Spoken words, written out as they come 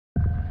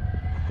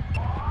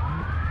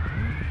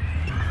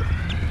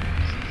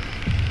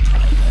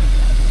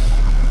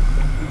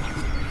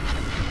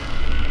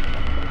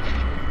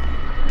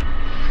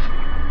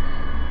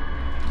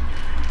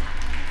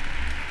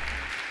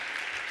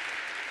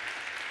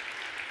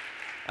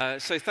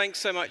So thanks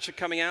so much for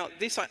coming out.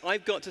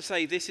 I've got to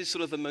say, this is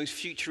sort of the most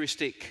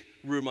futuristic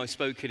room I've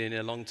spoken in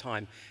a long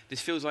time.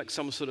 This feels like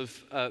some sort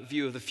of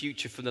view of the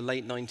future from the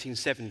late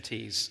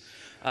 1970s,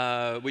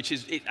 which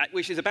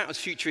is about as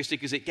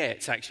futuristic as it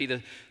gets,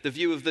 actually. The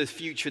view of the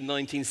future in the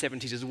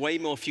 1970s is way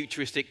more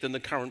futuristic than the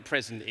current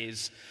present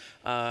is,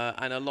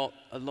 and a lot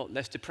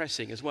less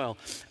depressing as well.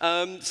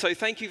 So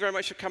thank you very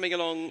much for coming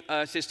along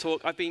to this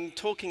talk. I've been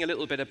talking a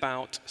little bit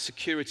about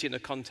security in the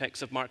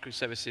context of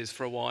microservices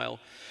for a while,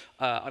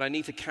 and I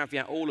need to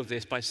caveat all of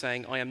this by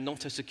saying I am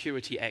not a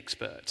security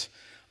expert.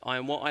 I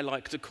am what I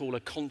like to call a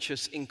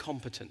conscious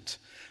incompetent.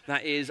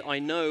 That is, I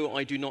know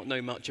I do not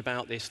know much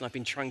about this, and I've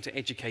been trying to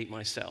educate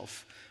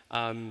myself.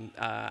 And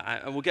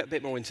we'll get a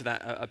bit more into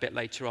that a bit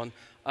later on.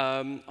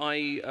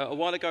 A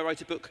while ago, I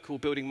wrote a book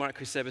called Building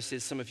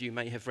Microservices. Some of you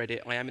may have read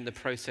it. I am in the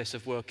process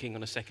of working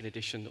on a second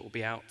edition that will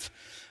be out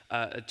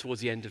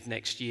towards the end of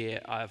next year.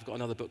 I've got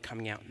another book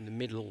coming out in the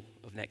middle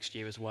of next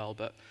year as well,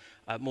 but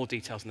more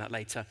details on that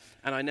later.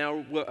 And I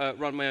now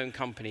run my own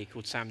company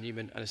called Sam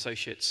Newman and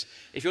Associates.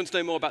 If you want to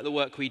know more about the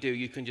work we do,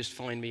 you can just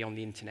find me on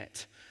the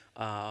internet.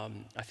 I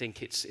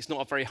think it's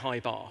not a very high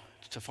bar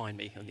to find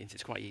me on the internet.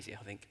 It's quite easy,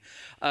 I think.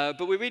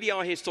 But we really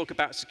are here to talk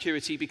about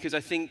security because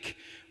I think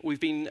we've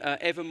been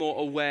ever more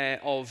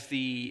aware of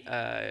the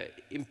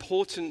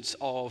importance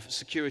of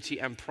security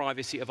and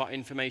privacy of our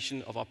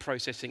information, of our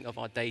processing, of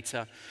our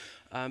data.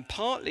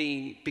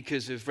 Partly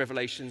because of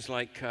revelations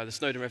like the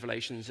Snowden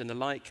revelations and the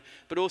like,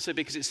 but also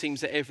because it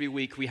seems that every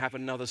week we have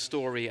another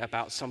story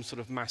about some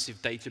sort of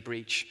massive data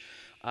breach.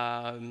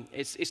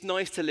 It's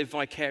nice to live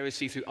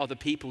vicariously through other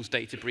people's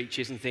data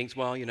breaches and think,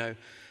 well, you know,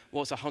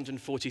 what's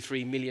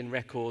 143 million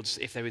records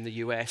if they're in the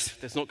US?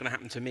 That's not going to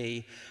happen to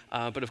me.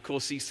 But of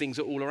course, these things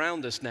are all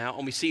around us now,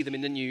 and we see them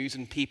in the news,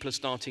 and people are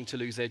starting to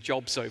lose their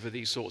jobs over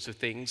these sorts of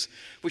things,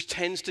 which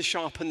tends to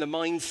sharpen the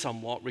mind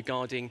somewhat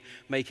regarding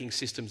making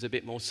systems a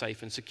bit more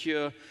safe and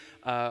secure.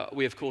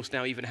 We, of course,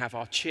 now even have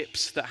our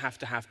chips that have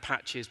to have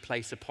patches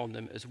placed upon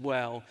them as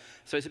well.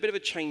 So it's a bit of a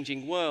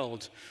changing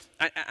world.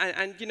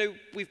 And you know,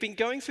 we've been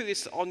going through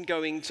this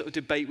ongoing sort of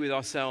debate with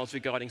ourselves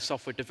regarding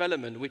software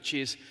development, which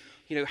is,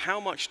 you know, how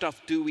much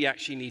stuff do we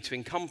actually need to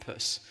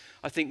encompass?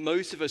 I think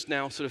most of us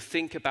now sort of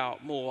think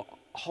about more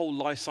whole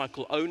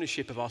lifecycle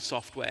ownership of our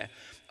software,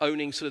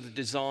 owning sort of the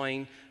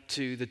design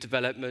to the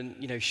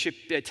development, you know,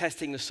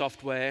 testing the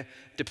software,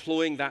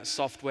 deploying that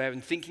software,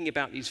 and thinking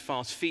about these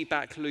fast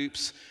feedback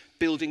loops,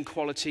 building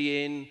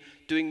quality in,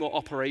 doing more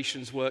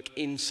operations work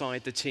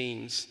inside the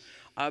teams.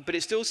 But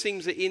it still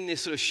seems that in this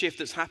sort of shift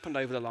that's happened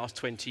over the last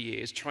 20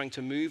 years, trying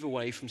to move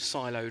away from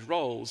siloed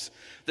roles,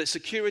 that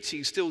security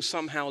is still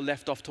somehow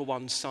left off to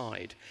one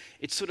side.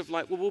 It's sort of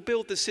like, well, we'll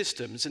build the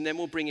systems and then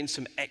we'll bring in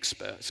some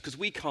experts, because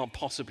we can't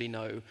possibly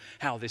know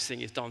how this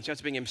thing is done. So you have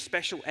to bring in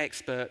special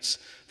experts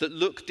that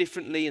look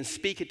differently and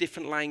speak a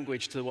different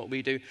language to what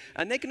we do.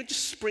 And they're going to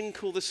just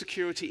sprinkle the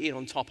security in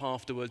on top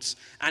afterwards,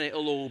 and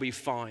it'll all be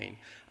fine,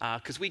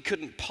 because we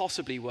couldn't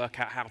possibly work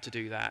out how to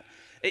do that.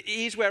 It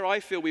is where I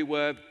feel we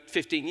were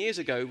 15 years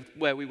ago,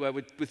 where we were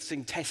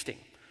with testing.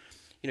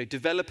 You know,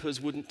 developers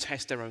wouldn't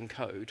test their own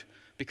code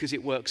because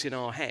it works in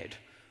our head.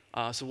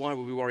 So why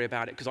would we worry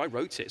about it? Because I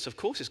wrote it, so of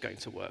course it's going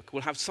to work.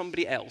 We'll have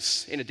somebody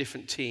else in a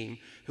different team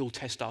who will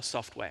test our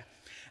software.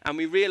 And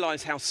we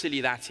realize how silly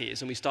that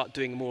is, and we start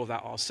doing more of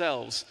that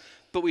ourselves.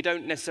 But we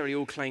don't necessarily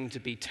all claim to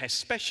be test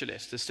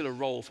specialists. There's still a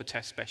role for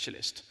test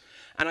specialists.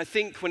 And I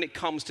think when it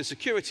comes to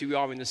security, we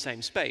are in the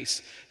same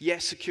space.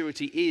 Yes,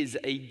 security is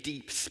a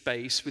deep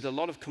space with a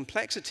lot of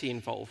complexity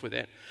involved with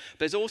it. But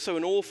there's also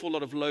an awful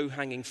lot of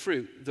low-hanging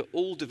fruit that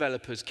all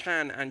developers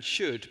can and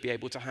should be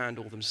able to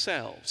handle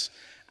themselves.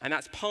 And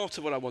that's part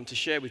of what I want to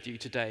share with you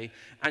today,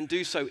 and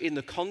do so in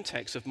the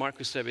context of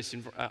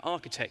microservice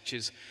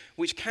architectures,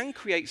 which can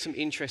create some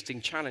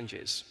interesting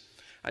challenges.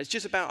 I'm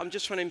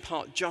just trying to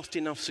impart just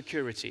enough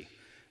security.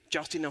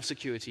 Just enough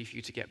security for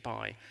you to get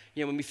by.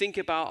 You know, when we think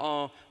about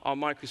our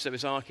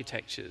microservice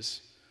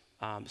architectures,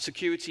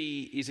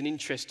 security is an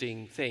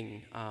interesting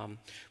thing.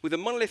 With a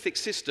monolithic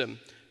system,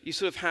 you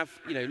sort of have,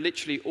 you know,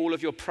 literally all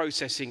of your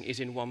processing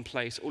is in one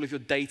place. All of your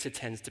data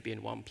tends to be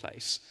in one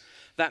place.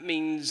 That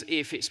means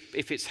if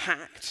it's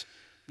hacked,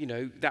 you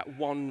know, that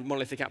one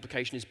monolithic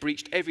application is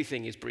breached,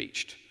 everything is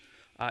breached.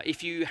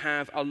 If you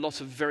have a lot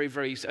of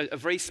a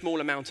very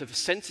small amount of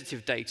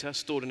sensitive data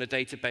stored in a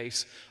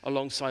database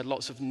alongside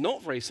lots of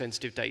not very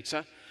sensitive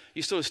data,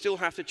 you sort of still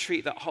have to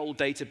treat that whole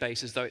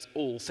database as though it's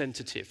all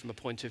sensitive from a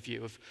point of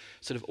view of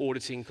sort of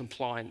auditing,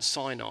 compliance,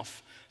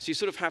 sign-off. So you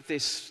sort of have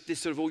this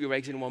sort of all your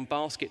eggs in one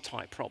basket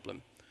type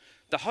problem.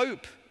 The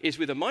hope is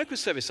with a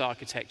microservice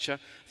architecture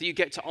that you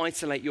get to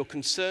isolate your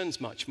concerns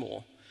much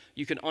more.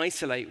 You can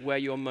isolate where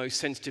your most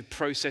sensitive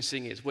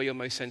processing is, where your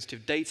most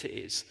sensitive data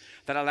is.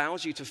 That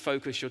allows you to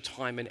focus your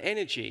time and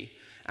energy.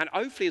 And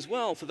hopefully as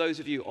well, for those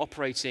of you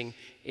operating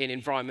in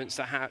environments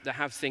that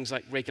have things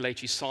like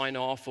regulatory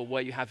sign-off or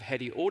where you have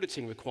heavy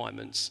auditing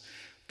requirements,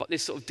 but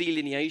this sort of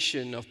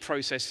delineation of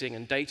processing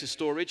and data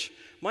storage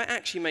might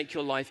actually make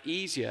your life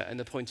easier in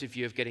the point of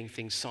view of getting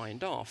things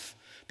signed off.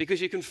 because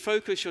you can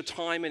focus your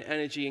time and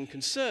energy and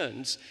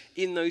concerns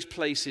in those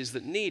places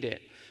that need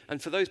it.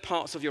 And for those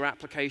parts of your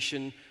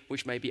application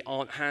which maybe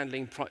aren't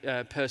handling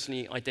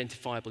personally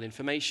identifiable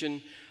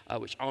information,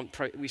 which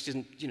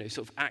isn't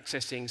sort of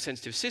accessing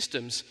sensitive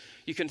systems,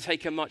 you can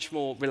take a much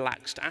more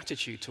relaxed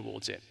attitude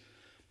towards it.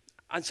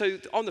 And so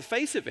on the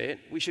face of it,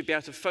 we should be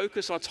able to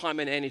focus our time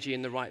and energy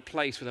in the right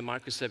place with a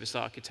microservice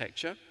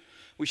architecture.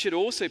 We should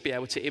also be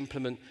able to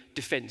implement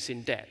defense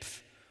in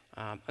depth.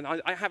 And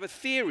I have a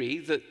theory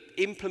that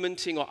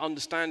implementing or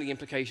understanding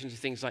implications of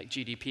things like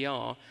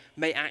GDPR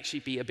may actually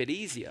be a bit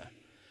easier.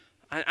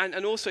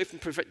 And also from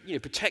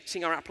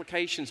protecting our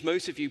applications.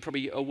 Most of you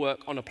probably work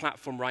on a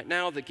platform right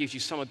now that gives you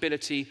some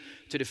ability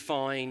to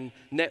define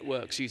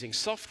networks using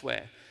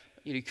software.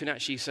 You can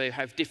actually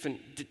have different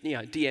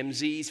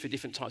DMZs for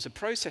different types of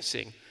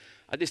processing.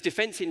 This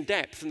defense in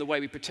depth and the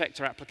way we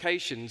protect our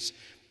applications,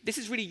 this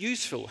is really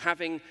useful,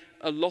 having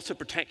a lot of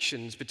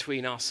protections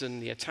between us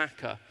and the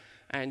attacker.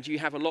 And you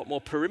have a lot more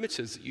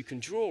perimeters that you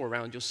can draw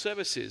around your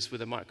services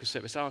with a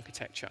microservice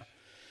architecture.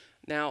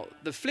 Now,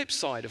 the flip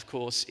side, of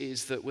course,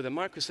 is that with a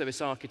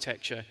microservice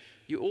architecture,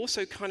 you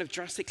also kind of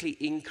drastically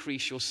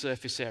increase your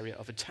surface area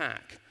of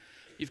attack.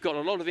 You've got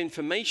a lot of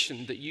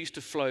information that used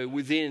to flow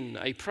within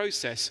a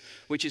process,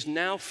 which is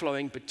now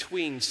flowing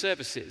between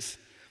services.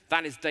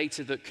 That is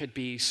data that could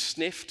be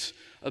sniffed,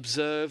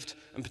 observed,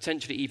 and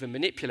potentially even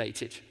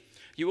manipulated.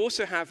 You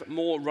also have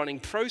more running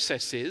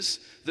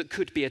processes that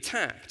could be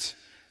attacked.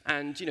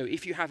 And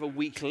if you have a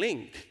weak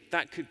link,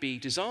 that could be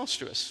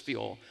disastrous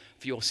for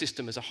your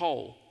system as a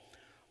whole.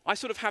 I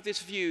sort of have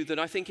this view that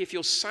I think if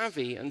you're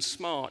savvy and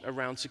smart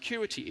around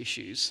security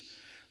issues,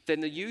 then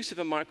the use of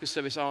a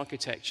microservice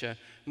architecture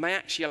may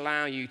actually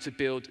allow you to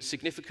build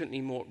significantly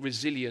more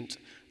resilient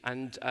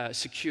and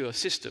secure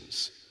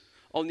systems.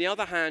 On the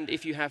other hand,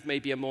 if you have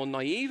maybe a more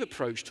naive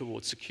approach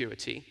towards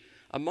security,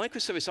 a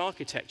microservice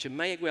architecture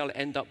may well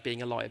end up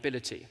being a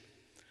liability.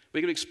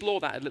 We're going to explore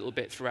that a little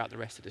bit throughout the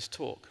rest of this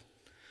talk.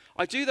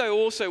 I do, though,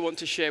 also want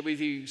to share with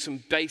you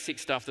some basic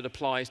stuff that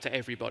applies to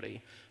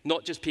everybody,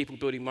 not just people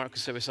building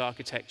microservice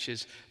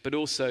architectures, but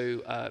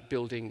also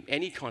building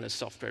any kind of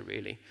software,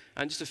 really.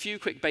 And just a few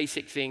quick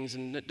basic things,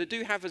 and that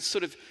do have a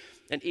sort of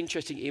an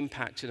interesting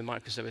impact in the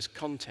microservice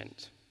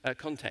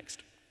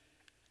context.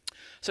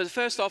 So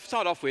first off,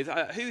 start off with,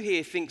 who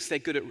here thinks they're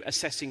good at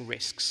assessing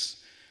risks?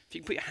 If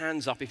you can put your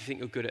hands up if you think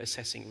you're good at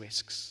assessing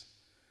risks.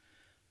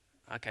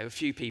 Okay, a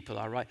few people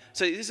are, right?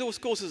 So this,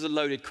 of course, is a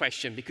loaded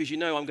question because I'm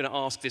going to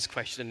ask this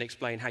question and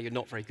explain how you're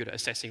not very good at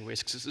assessing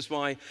risks. This is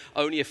why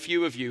only a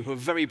few of you who are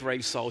very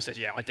brave souls said,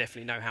 yeah, I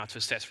definitely know how to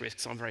assess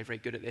risks. I'm very, very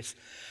good at this.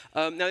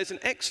 Now, there's an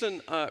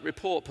excellent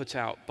report put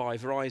out by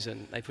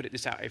Verizon. They put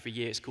this out every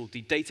year. It's called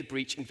the Data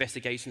Breach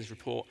Investigations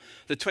Report.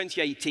 The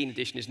 2018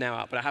 edition is now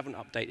out, but I haven't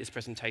updated this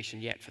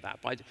presentation yet for that.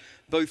 But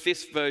both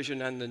this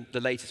version and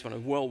the latest one are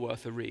well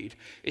worth a read.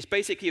 It's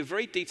basically a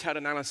very detailed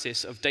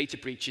analysis of data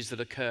breaches that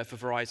occur for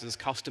Verizon's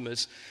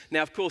customers.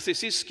 Now, of course,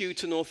 this is skewed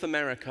to North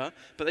America,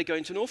 but they go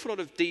into an awful lot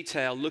of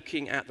detail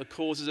looking at the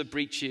causes of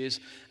breaches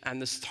and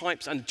the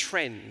types and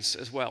trends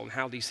as well, and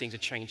how these things are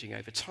changing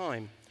over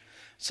time.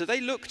 So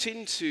they looked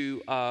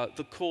into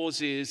the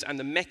causes and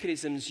the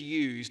mechanisms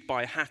used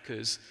by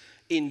hackers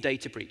in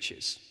data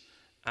breaches.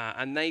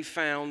 And they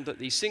found that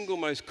the single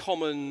most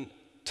common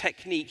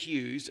technique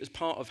used as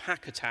part of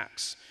hack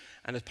attacks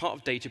and as part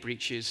of data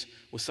breaches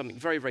was something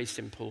very, very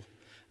simple,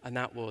 and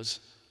that was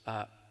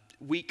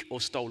weak or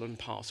stolen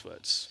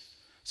passwords.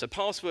 So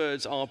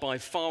passwords are by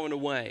far and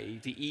away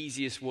the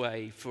easiest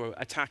way for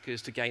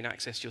attackers to gain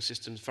access to your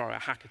systems via a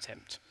hack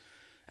attempt.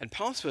 And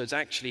passwords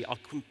actually are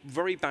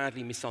very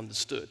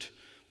misunderstood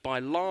by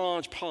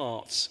large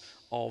parts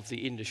of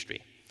the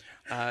industry.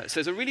 So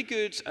there's a really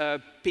good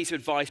piece of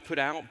advice put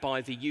out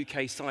by the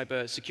UK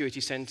Cyber Security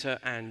Centre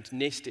and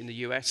NIST in the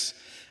US.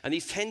 And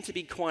these tend to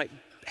be quite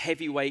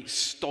heavyweight,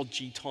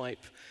 stodgy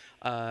type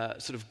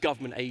sort of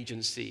government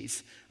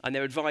agencies. And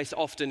their advice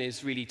often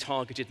is really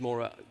targeted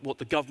more at what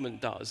the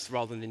government does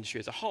rather than the industry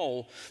as a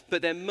whole.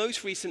 But their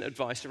most recent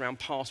advice around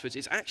passwords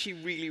is actually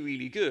really,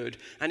 really good.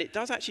 And it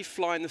does actually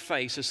fly in the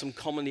face of some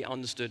commonly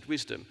understood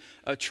wisdom.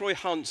 Troy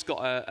Hunt's got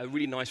a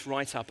really nice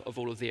write-up of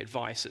all of the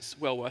advice. It's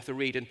well worth a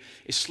read and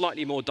is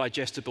slightly more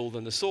digestible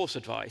than the source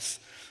advice.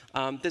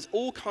 There's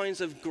all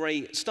kinds of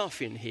great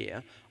stuff in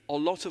here, a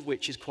lot of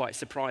which is quite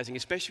surprising,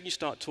 especially when you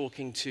start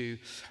talking to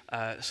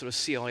sort of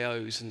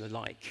CIOs and the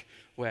like,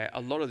 where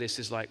a lot of this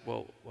is like,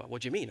 well,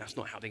 what do you mean? That's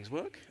not how things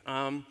work.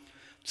 Some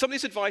of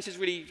this advice is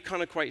really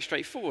kind of quite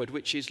straightforward,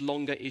 which is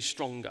longer is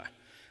stronger.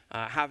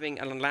 Having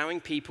and allowing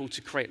people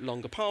to create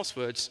longer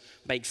passwords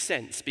makes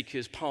sense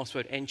because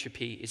password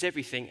entropy is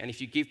everything, and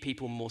if you give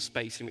people more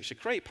space in which to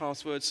create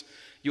passwords,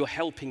 you're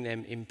helping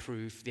them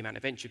improve the amount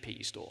of entropy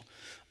you store.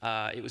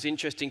 It was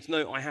interesting to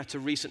know I had to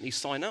recently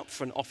sign up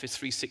for an Office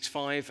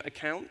 365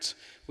 account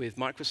with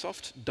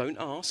Microsoft, don't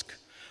ask,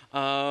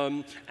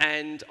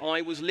 and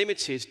I was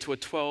limited to a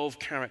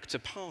 12-character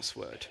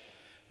password,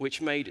 which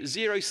made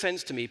zero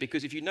sense to me,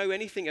 because if you know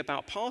anything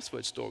about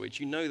password storage,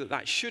 you know that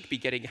that should be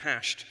getting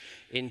hashed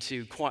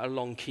into quite a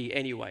long key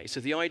anyway. So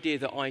the idea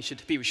that I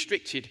should be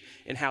restricted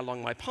in how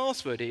long my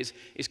password is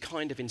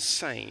kind of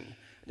insane.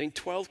 I mean,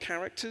 12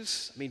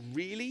 characters? I mean,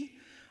 really?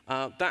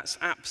 That's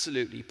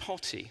absolutely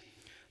potty.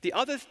 The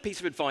other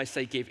piece of advice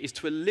they give is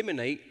to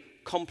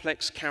eliminate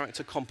complex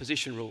character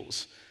composition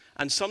rules.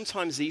 And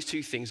sometimes these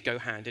two things go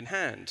hand in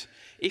hand.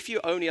 If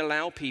you only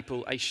allow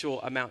people a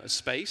short amount of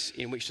space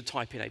in which to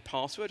type in a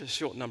password, a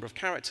short number of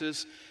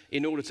characters,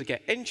 in order to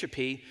get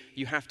entropy,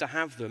 you have to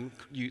have them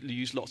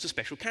use lots of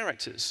special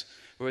characters.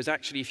 Whereas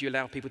actually, if you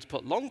allow people to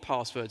put long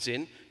passwords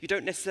in, you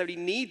don't necessarily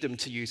need them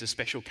to use a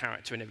special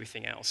character and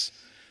everything else.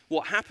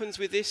 What happens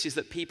with this is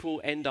that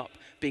people end up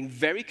being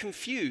very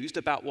confused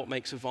about what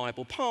makes a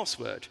viable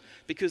password,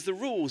 because the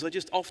rules are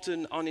just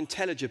often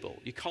unintelligible.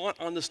 You can't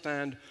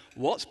understand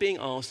what's being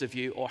asked of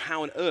you or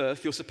how on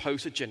earth you're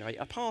supposed to generate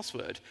a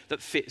password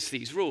that fits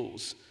these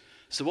rules.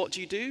 So what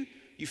do?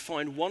 You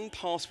find one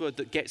password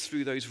that gets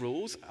through those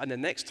rules, and the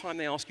next time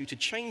they ask you to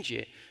change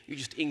it, you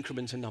just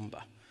increment a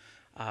number.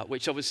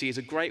 Which obviously is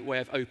a great way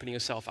of opening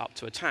yourself up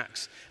to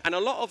attacks. And a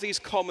lot of these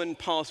common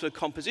password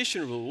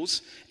composition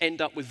rules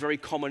end up with very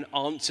common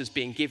answers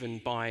being given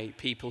by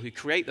people who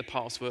create the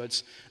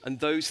passwords, and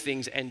those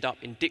things end up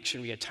in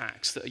dictionary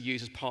attacks that are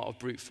used as part of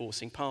brute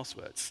forcing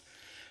passwords.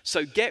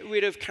 So get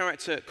rid of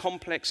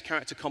complex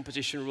character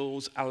composition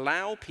rules,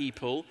 allow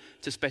people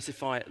to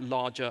specify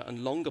larger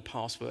and longer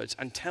passwords,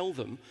 and tell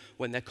them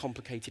when they're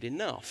complicated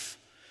enough.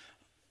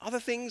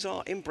 Other things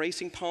are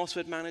embracing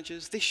password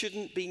managers. This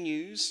shouldn't be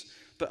news,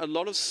 but a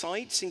lot of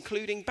sites,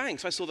 including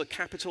banks, I saw that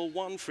Capital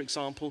One, for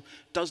example,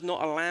 does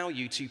not allow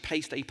you to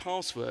paste a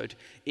password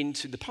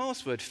into the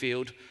password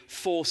field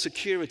for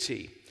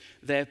security,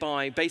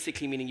 thereby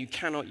basically meaning you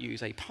cannot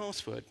use a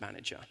password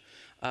manager.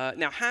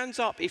 Now, hands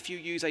up if you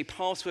use a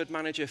password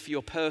manager for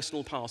your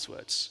personal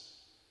passwords.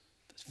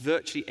 That's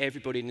virtually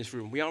everybody in this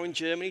room. We are in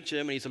Germany.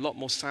 Germany is a lot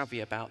more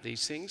savvy about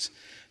these things.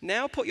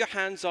 Now put your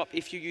hands up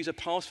if you use a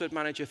password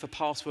manager for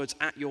passwords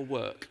at your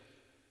work.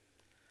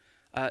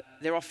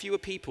 There are fewer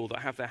people that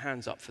have their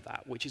hands up for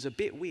that, which is a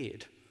bit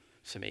weird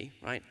to me,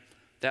 right?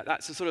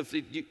 That's a sort of,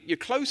 you're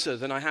closer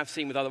than I have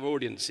seen with other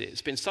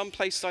audiences. But in some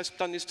places I've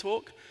done this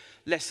talk,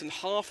 less than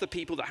half the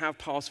people that have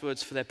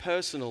passwords for their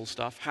personal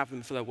stuff have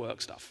them for their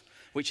work stuff,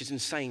 which is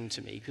insane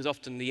to me, because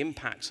often the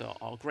impacts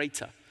are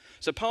greater.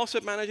 So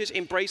password managers,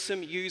 embrace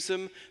them, use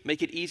them,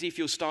 make it easy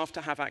for your staff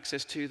to have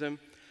access to them.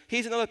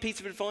 Here's another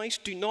piece of advice: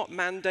 do not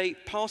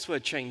mandate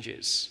password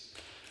changes.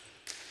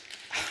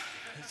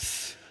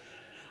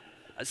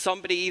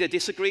 Somebody either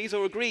disagrees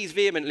or agrees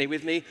vehemently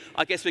with me.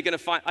 I guess we're going to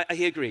fight.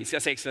 He agrees.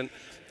 That's excellent.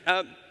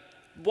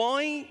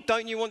 Why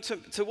don't you want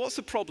to, what's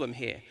the problem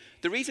here?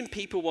 The reason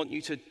people want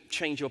you to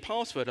change your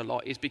password a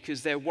lot is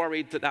because they're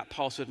worried that that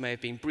password may have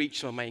been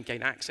breached or may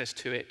gain access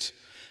to it.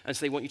 And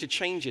so they want you to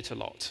change it a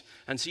lot.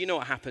 And so you know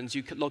what happens.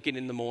 You could log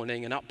in the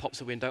morning, and up pops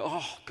a window.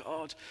 Oh,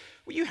 God.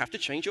 Well, you have to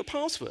change your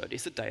password.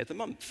 It's the day of the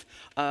month.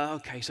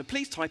 OK, so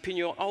please type in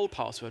your old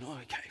password. Oh,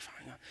 OK,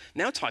 fine.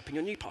 Now type in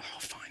your new password. Oh,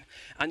 fine.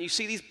 And you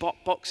see these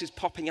boxes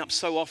popping up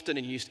so often,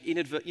 and you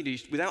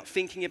just without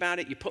thinking about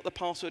it, you put the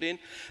password in.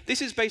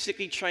 This is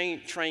basically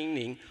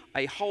training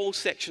a whole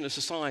section of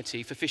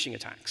society for phishing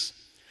attacks,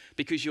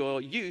 because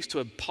you're used to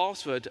a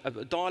password,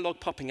 a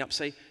dialogue popping up,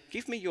 say,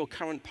 give me your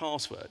current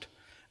password.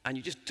 And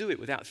you just do it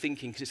without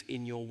thinking because it's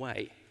in your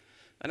way.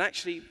 And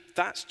actually,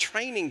 that's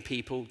training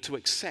people to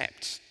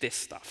accept this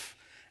stuff.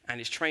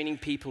 And it's training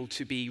people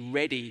to be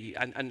ready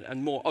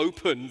and more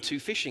open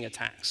to phishing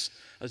attacks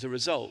as a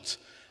result.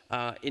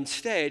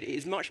 Instead, it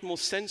is much more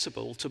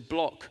sensible to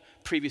block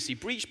previously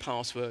breached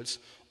passwords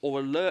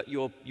or alert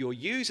your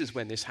users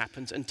when this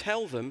happens and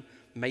tell them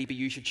maybe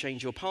you should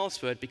change your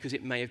password because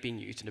it may have been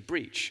used in a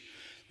breach.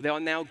 There are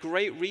now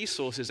great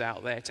resources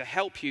out there to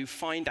help you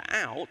find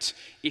out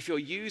if your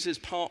users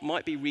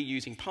might be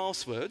reusing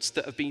passwords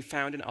that have been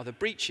found in other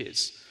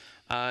breaches.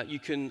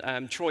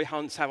 Troy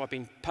Hunt's Have I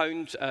Been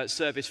Pwned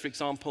service, for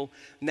example,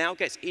 now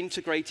gets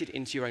integrated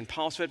into your own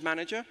password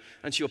manager.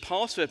 And so your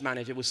password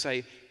manager will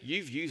say,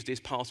 you've used this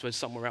password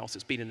somewhere else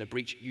that's been in a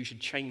breach, you should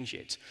change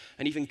it.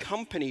 And even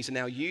companies are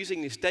now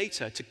using this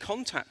data to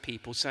contact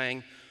people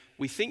saying,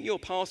 we think your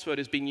password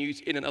has been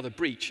used in another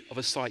breach of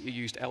a site you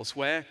used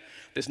elsewhere.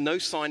 There's no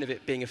sign of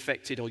it being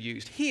affected or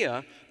used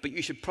here, but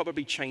you should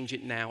probably change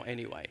it now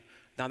anyway.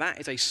 Now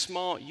that is a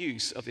smart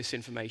use of this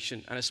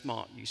information and a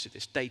smart use of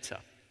this data.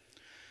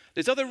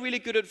 There's other really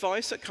good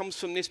advice that comes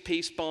from this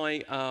piece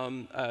by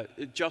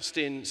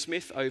Justin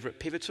Smith over at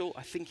Pivotal.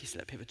 I think he's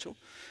at Pivotal.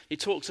 He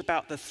talks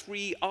about the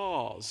 3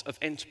 R's of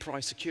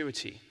enterprise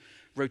security: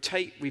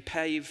 rotate,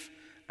 repave,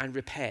 and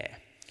repair.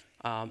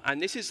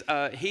 And this is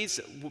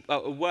his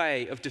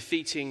way of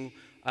defeating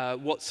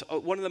what's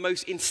one of the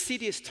most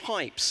insidious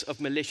types of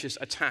malicious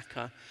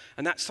attacker,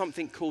 and that's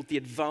something called the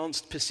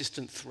advanced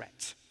persistent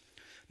threat.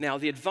 Now,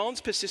 the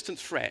advanced persistent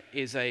threat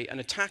is an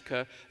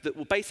attacker that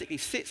will basically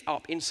sit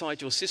up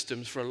inside your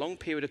systems for a long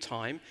period of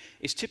time.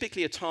 It's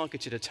typically a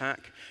targeted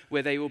attack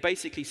where they will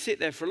basically sit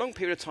there for a long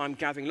period of time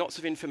gathering lots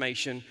of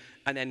information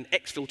and then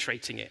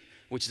exfiltrating it,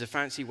 which is a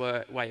fancy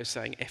way of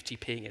saying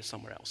FTPing it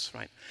somewhere else,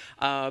 right?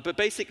 But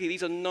basically,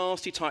 these are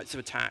nasty types of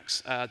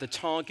attacks. The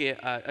Target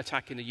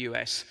attack in the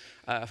US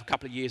a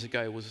couple of years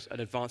ago was an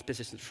advanced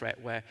persistent threat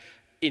where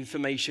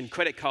information,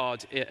 credit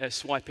card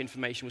swipe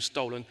information was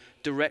stolen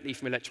directly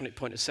from electronic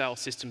point-of-sale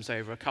systems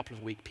over a couple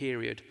of week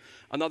period.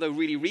 Another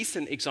really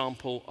recent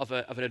example of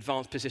an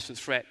advanced persistent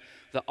threat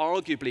that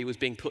arguably was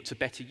being put to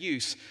better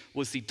use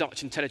was the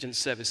Dutch intelligence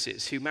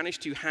services, who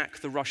managed to hack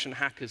the Russian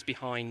hackers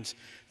behind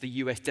the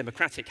US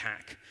Democratic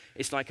hack.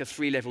 It's like a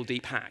 3-level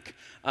deep hack.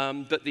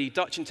 But the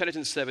Dutch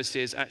intelligence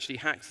services actually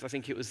hacked, I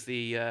think it was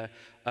the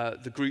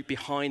group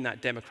behind that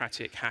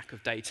Democratic hack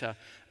of data.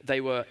 They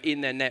were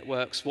in their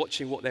networks,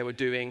 watching what they were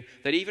doing.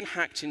 They'd even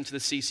hacked into the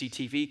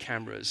CCTV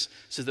cameras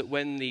so that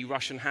when the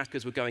Russian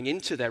hackers were going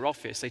into their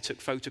office, they took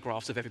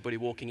photographs of everybody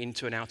walking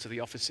into and out of the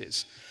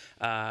offices.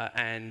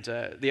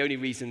 The only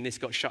reason this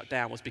got shut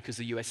down was because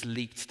the US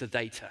leaked the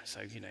data. So,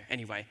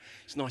 anyway,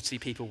 it's nice to see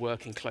people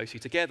working closely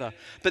together.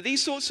 But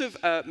these sorts of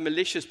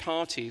malicious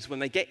parties, when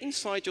they get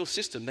inside your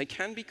system, they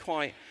can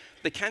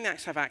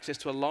have access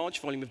to a large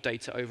volume of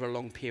data over a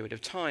long period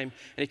of time,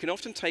 and it can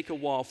often take a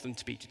while for them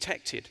to be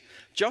detected.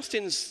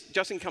 Justin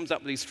comes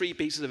up with these 3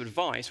 pieces of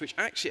advice, which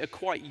actually are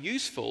quite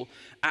useful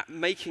at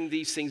making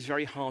these things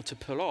very hard to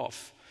pull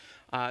off.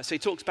 So he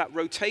talks about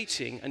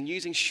rotating and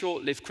using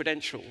short-lived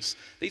credentials.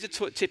 These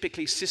are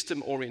typically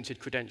system-oriented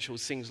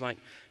credentials, things like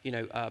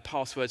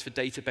passwords for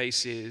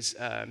databases,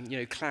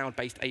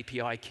 cloud-based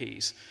API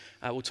keys.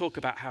 We'll talk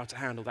about how to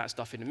handle that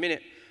stuff in a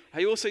minute.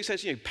 He also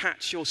says,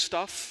 patch your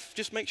stuff.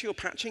 Just make sure you're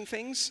patching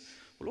things.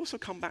 We'll also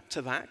come back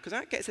to that, because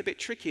that gets a bit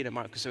tricky in a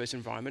microservice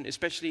environment,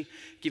 especially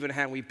given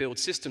how we build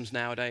systems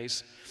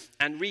nowadays.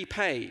 And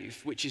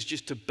repave, which is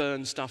just to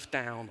burn stuff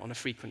down on a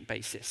frequent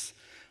basis.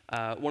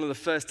 One of the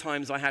first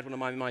times I had one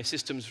of my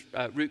systems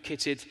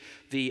rootkitted,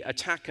 the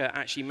attacker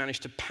actually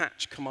managed to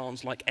patch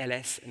commands like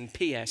ls and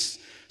ps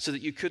so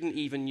that you couldn't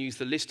even use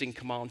the listing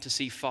command to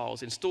see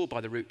files installed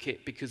by the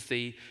rootkit because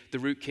the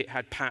rootkit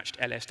had patched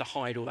ls to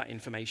hide all that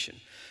information.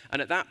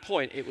 And at that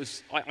point,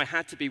 I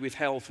had to be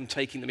withheld from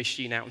taking the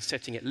machine out and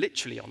setting it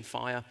literally on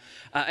fire.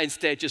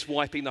 Instead, just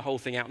wiping the whole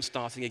thing out and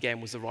starting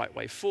again was the right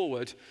way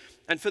forward.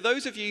 And for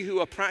those of you who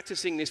are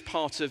practicing this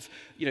part of,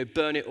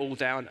 burn it all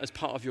down as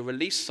part of your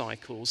release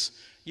cycles,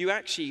 you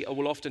actually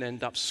will often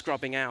end up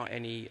scrubbing out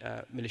any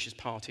malicious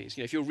parties.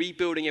 If you're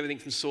rebuilding everything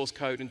from source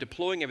code and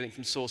deploying everything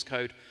from source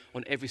code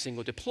on every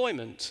single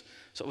deployment,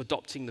 sort of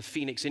adopting the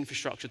Phoenix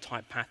infrastructure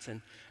type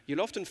pattern,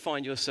 you'll often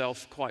find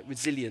yourself quite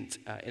resilient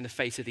in the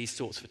face of these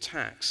sorts of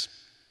attacks.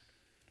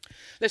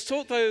 Let's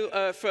talk,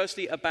 though,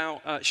 firstly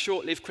about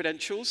short-lived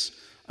credentials.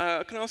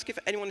 Can I ask if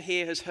anyone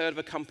here has heard of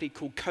a company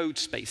called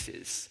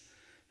CodeSpaces?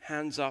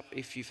 Hands up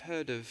if you've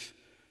heard of.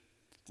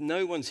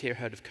 No one's here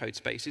heard of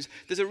CodeSpaces.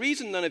 There's a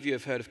reason none of you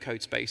have heard of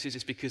CodeSpaces.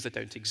 It's because they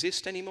don't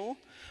exist anymore.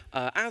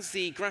 As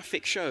the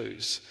graphic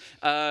shows,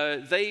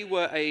 they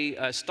were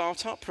a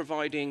startup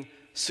providing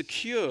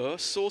secure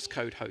source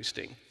code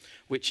hosting,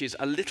 which is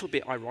a little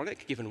bit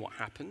ironic given what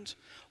happened.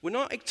 We're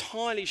not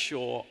entirely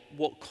sure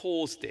what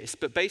caused this,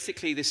 but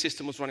basically this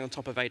system was running on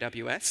top of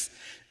AWS,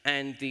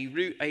 and the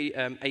root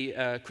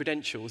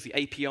credentials, the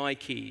API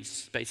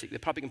keys, basically the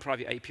public and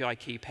private API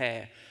key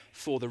pair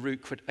for the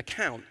root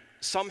account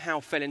somehow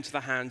fell into the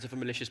hands of a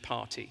malicious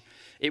party.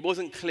 It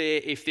wasn't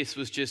clear if this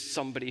was just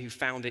somebody who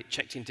found it,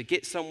 checked into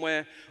Git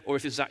somewhere, or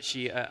if it was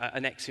actually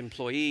an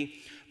ex-employee.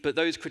 But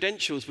those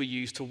credentials were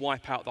used to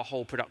wipe out the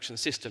whole production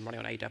system running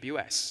on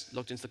AWS.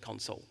 Logged into the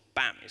console,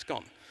 bam, it's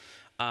gone.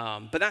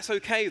 But that's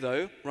okay,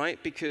 though,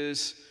 right?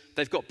 Because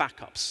they've got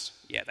backups.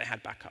 Yeah, they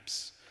had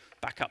backups.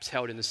 Backups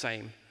held in the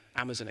same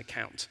Amazon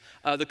account.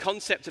 The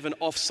concept of an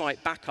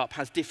off-site backup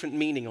has different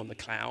meaning on the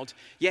cloud.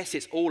 Yes,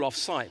 it's all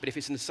off-site, but if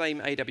it's in the same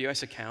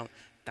AWS account,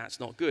 that's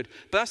not good.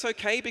 But that's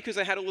okay because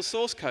they had all the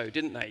source code,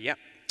 didn't they? Yep.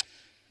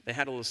 They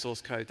had all the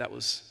source code that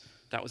was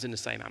in the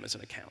same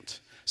Amazon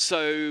account.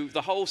 So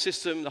the whole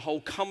system, the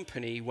whole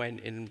company went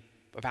in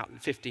about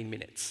 15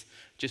 minutes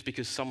just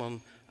because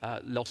someone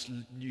lost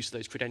use of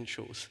those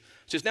credentials.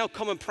 So it's now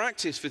common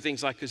practice for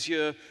things like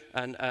Azure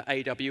and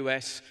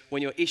AWS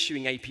when you're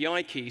issuing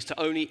API keys to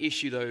only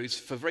issue those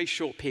for very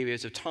short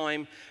periods of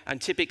time.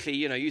 And typically,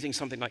 using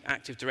something like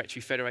Active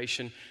Directory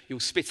Federation, you'll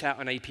spit out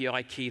an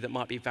API key that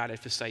might be valid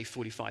for, say,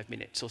 45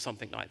 minutes or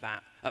something like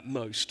that at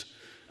most.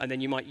 And then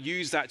you might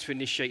use that to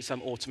initiate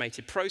some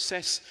automated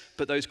process,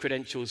 but those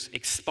credentials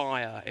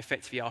expire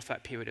effectively after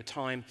that period of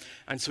time.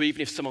 And so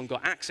even if someone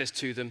got access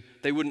to them,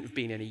 they wouldn't have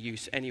been any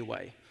use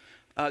anyway.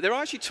 There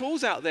are actually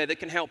tools out there that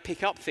can help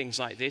pick up things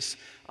like this.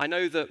 I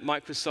know that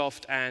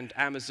Microsoft and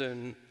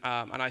Amazon,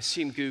 and I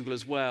assume Google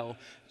as well,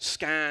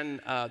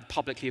 scan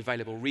publicly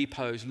available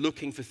repos,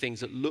 looking for things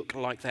that look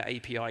like their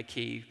API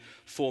key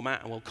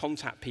format, and will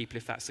contact people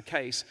if that's the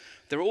case.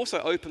 There are also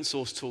open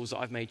source tools that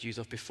I've made use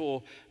of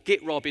before.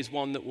 GitRob is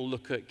one that will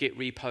look at Git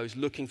repos,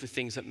 looking for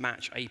things that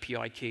match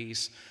API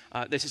keys.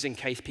 This is in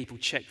case people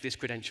check these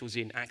credentials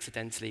in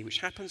accidentally, which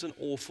happens an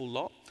awful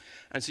lot.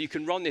 And so you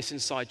can run this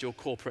inside your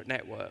corporate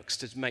networks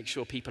to make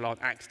sure people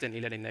aren't accidentally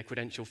letting their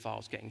credential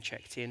files getting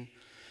checked in.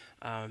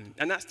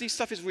 And this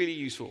stuff is really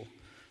useful.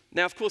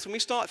 Now, of course, when we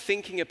start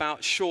thinking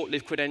about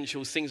short-lived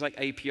credentials, things like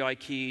API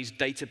keys,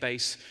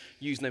 database,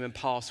 username and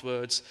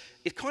passwords,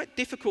 it's quite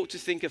difficult to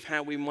think of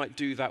how we might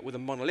do that with a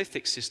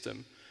monolithic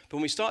system. But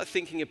when we start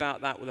thinking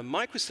about that with a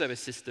microservice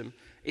system,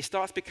 it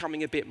starts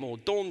becoming a bit more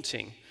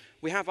daunting.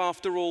 We have,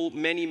 after all,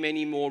 many,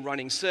 many more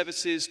running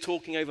services,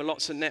 talking over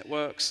lots of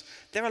networks.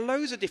 There are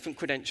loads of different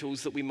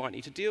credentials that we might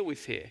need to deal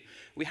with here.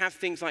 We have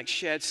things like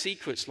shared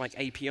secrets, like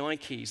API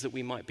keys, that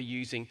we might be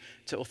using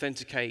to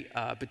authenticate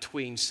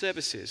between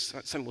services.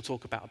 That's something we'll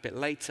talk about a bit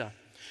later.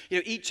 You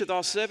know, each of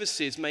our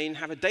services may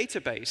have a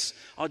database.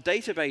 Our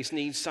database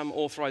needs some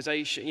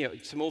authorization,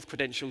 some auth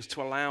credentials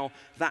to allow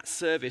that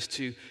service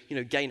to,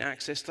 gain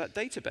access to that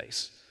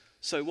database.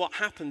 So what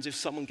happens if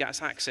someone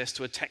gets access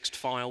to a text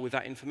file with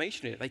that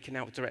information in it? They can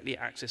now directly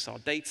access our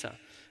data,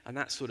 and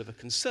that's sort of a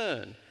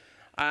concern.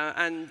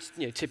 And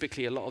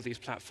typically a lot of these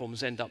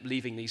platforms end up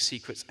leaving these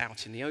secrets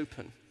out in the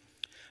open.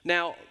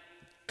 Now,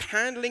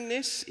 handling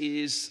this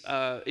is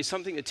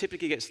something that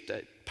typically gets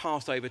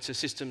passed over to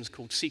systems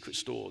called secret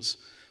stores,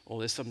 or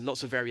there's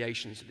lots of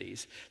variations of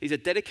these. These are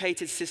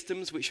dedicated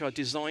systems which are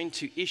designed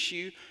to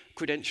issue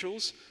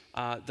credentials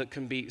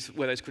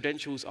where those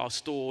credentials are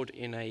stored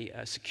in a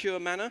secure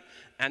manner,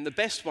 and the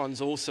best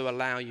ones also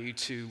allow you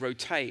to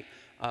rotate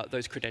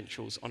those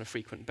credentials on a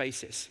frequent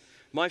basis.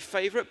 My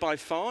favorite by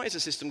far is a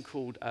system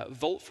called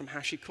Vault from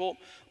HashiCorp,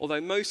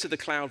 although most of the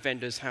cloud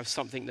vendors have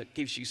something that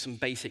gives you some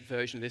basic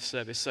version of this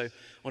service. So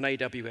on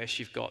AWS,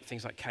 you've got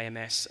things like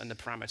KMS and the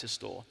parameter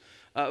store.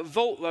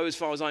 Vault, though, as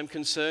far as I'm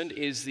concerned,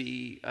 is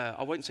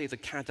I won't say the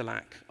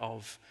Cadillac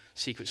of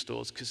secret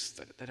stores, because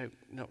they're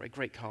not very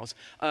great cars.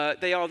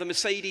 They are the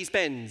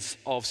Mercedes-Benz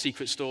of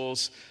secret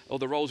stores, or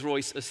the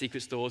Rolls-Royce of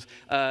secret stores,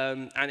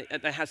 and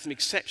they have some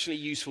exceptionally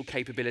useful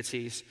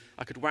capabilities.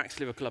 I could wax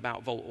lyrical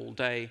about Vault all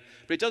day,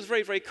 but it does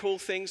very, very cool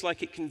things,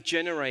 like it can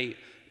generate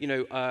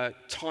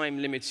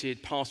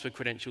time-limited password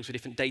credentials for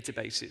different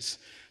databases.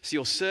 So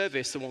your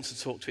service that wants to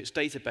talk to its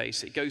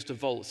database, it goes to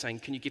Vault saying,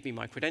 can you give me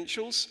my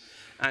credentials?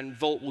 And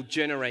Vault will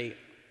generate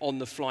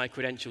on-the-fly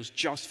credentials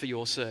just for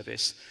your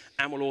service,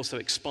 and will also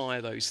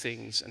expire those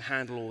things and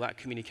handle all that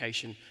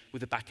communication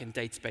with the back-end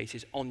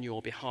databases on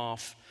your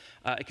behalf.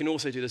 It can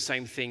also do the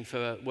same thing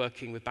for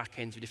working with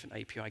back-ends with different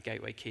API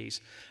gateway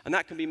keys. And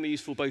that can be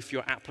useful both for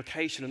your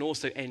application and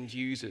also end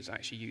users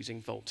actually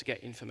using Vault to get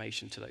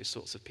information to those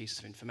sorts of pieces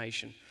of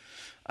information.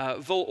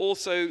 Vault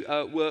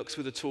also works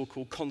with a tool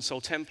called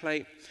console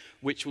template,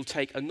 which will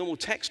take a normal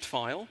text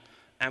file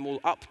and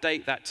will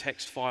update that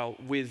text file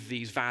with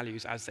these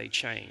values as they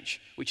change,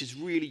 which is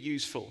really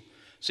useful.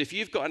 So if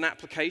you've got an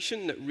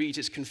application that reads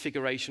its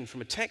configuration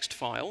from a text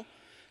file,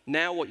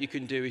 now what you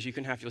can do is you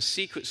can have your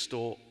secret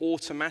store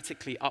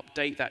automatically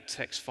update that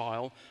text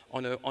file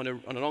on an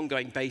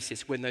ongoing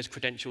basis when those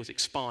credentials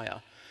expire,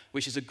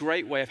 which is a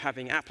great way of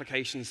having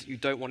applications that you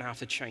don't want to have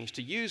to change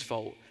to use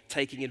Vault,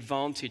 taking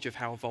advantage of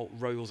how Vault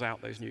rolls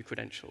out those new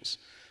credentials.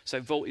 So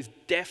Vault is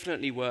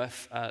definitely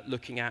worth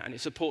looking at, and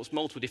it supports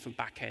multiple different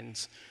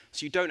backends.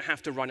 So you don't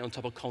have to run it on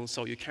top of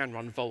console. You can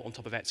run Vault on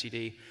top of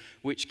etcd,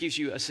 which gives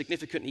you a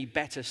significantly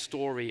better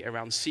story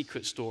around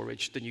secret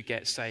storage than you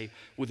get, say,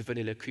 with a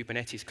vanilla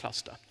Kubernetes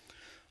cluster.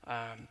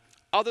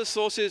 Other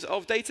sources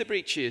of data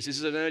breaches. This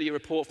is an earlier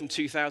report from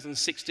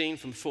 2016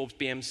 from Forbes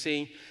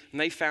BMC, and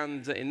they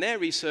found that in their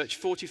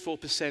research,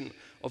 44%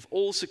 of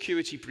all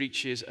security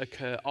breaches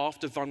occur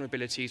after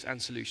vulnerabilities and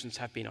solutions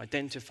have been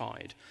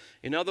identified.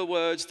 In other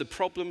words, the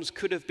problems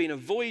could have been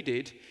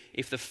avoided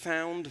if the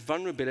found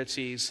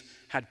vulnerabilities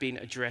had been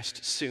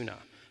addressed sooner.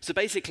 So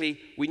basically,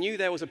 we knew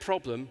there was a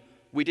problem,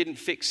 we didn't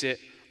fix it,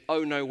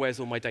 oh no, where's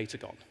all my data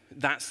gone?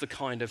 That's the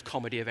kind of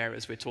comedy of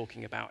errors we're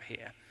talking about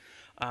here.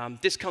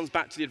 This comes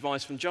back to the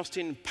advice from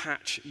Justin,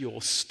 patch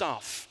your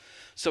stuff.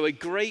 So a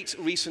great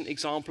recent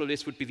example of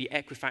this would be the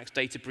Equifax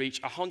data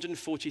breach.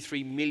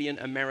 143 million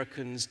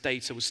Americans'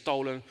 data was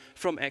stolen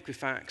from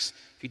Equifax.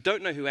 If you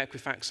don't know who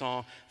Equifax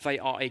are, they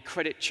are a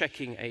credit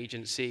checking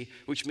agency,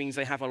 which means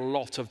they have a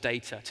lot of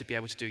data to be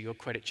able to do your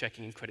credit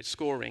checking and credit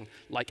scoring,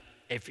 like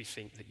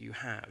everything that you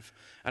have.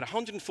 And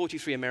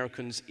 143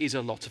 Americans is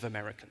a lot of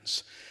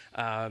Americans.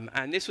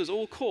 And this was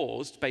all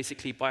caused,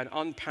 basically, by an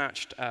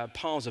unpatched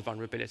parser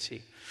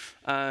vulnerability.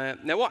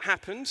 Now, what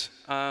happened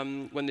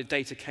when the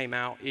data came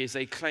out is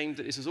they claimed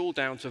that this is all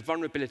down to a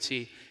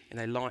vulnerability in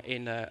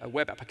a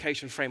web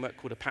application framework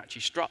called Apache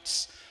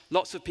Struts.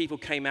 Lots of people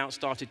came out,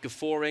 started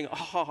guffawing,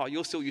 oh,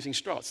 you're still using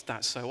Struts,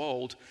 that's so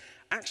old.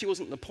 Actually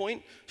wasn't the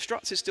point.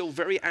 Struts is still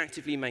very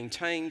actively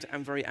maintained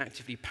and very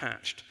actively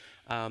patched.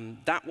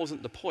 That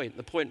wasn't the point.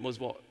 The point was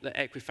the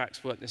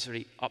Equifax weren't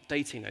necessarily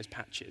updating those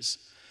patches.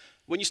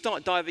 When you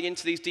start diving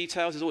into these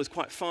details, it's always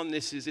quite fun.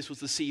 This was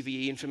the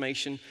CVE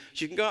information.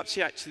 So you can go up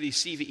to actually the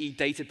CVE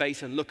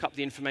database and look up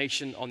the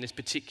information on this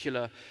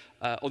particular,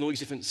 on all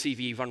these different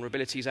CVE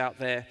vulnerabilities out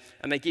there,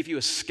 and they give you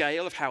a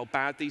scale of how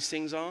bad these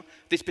things are.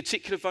 This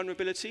particular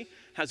vulnerability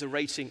has a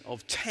rating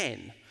of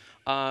 10.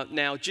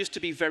 Now, just to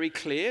be very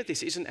clear,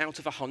 this isn't out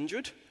of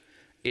 100.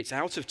 It's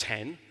out of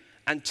 10.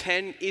 And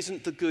 10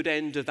 isn't the good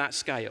end of that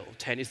scale.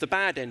 10 is the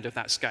bad end of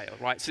that scale,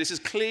 right? So this is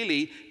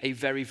clearly a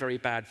very, very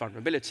bad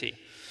vulnerability.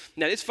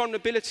 Now, this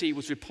vulnerability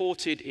was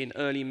reported in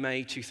early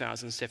May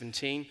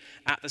 2017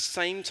 at the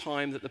same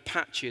time that the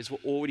patches were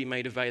already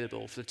made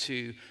available for the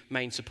 2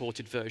 main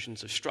supported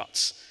versions of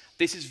struts.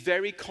 This is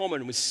very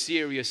common with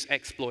serious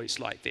exploits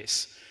like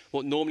this.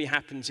 What normally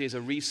happens is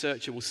a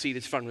researcher will see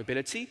this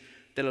vulnerability,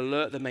 they'll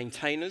alert the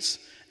maintainers,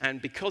 and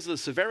because of the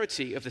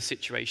severity of the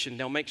situation,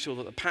 they'll make sure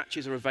that the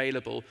patches are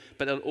available,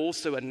 but they'll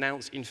also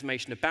announce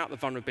information about the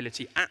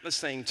vulnerability at the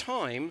same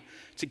time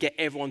to get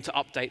everyone to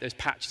update those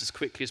patches as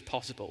quickly as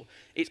possible.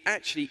 It's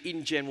actually,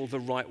 in general,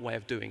 the right way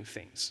of doing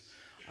things.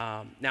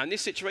 Now, in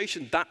this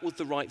situation, that was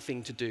the right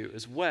thing to do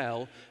as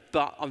well,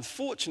 but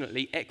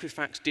unfortunately,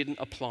 Equifax didn't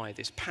apply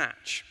this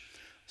patch.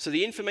 So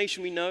the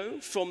information we know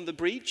from the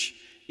breach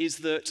is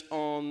that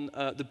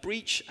the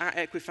breach at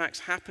Equifax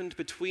happened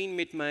between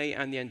mid-May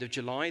and the end of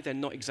July. They're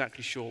not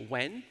exactly sure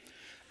when.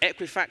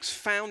 Equifax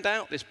found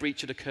out this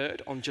breach had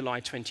occurred on July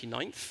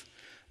 29th.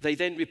 They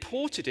then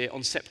reported it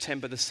on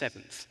September the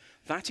 7th.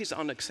 That is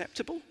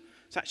unacceptable.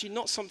 It's actually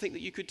not something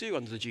that you could do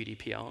under the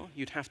GDPR.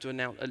 You'd have to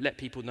let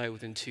people know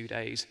within 2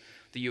 days.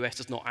 The US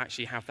does not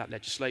actually have that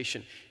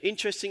legislation.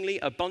 Interestingly,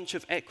 a bunch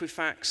of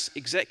Equifax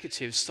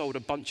executives sold a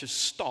bunch of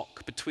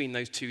stock between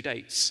those 2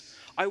 dates.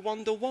 I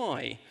wonder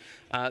why.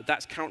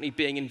 That's currently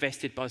being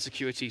invested by the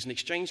Securities and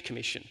Exchange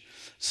Commission.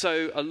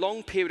 So a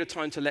long period of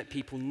time to let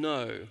people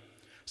know.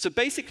 So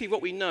basically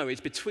what we know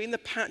is between the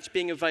patch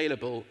being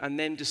available and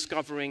then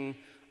discovering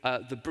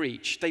the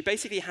breach, they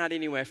basically had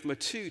anywhere from a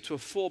 2 to a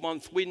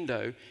 4-month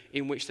window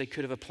in which they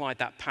could have applied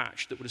that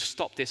patch that would have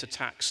stopped this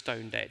attack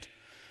stone dead.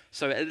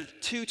 So a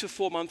 2 to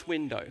 4-month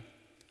window.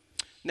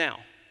 Now,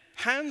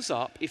 hands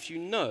up if you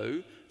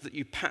know that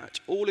you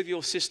patch all of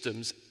your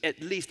systems at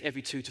least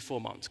every 2 to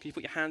 4 months. Can you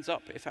put your hands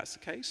up if that's the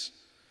case?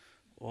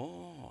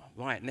 Oh,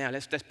 right, now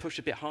let's push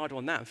a bit harder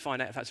on that and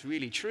find out if that's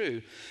really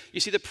true.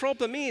 You see, the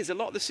problem is a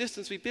lot of the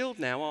systems we build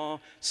now are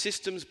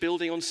systems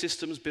building on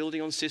systems,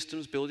 building on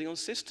systems, building on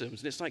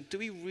systems. And it's like, do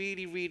we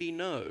really, really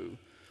know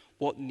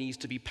what needs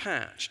to be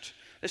patched?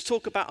 Let's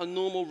talk about a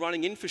normal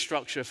running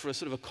infrastructure for a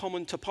sort of a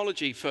common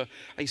topology for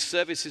a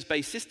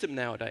services-based system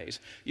nowadays.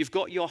 You've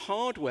got your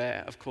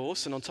hardware, of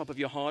course, and on top of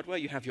your hardware,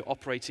 you have your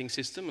operating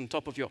system. On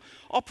top of your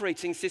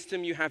operating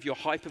system, you have your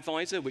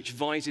hypervisor, which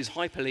vises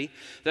hyperly.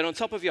 Then on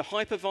top of your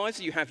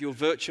hypervisor, you have your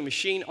virtual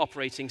machine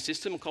operating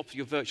system. On top of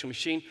your virtual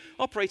machine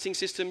operating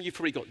system, you've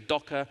probably got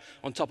Docker.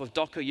 On top of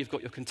Docker, you've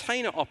got your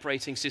container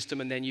operating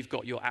system, and then you've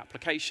got your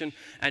application.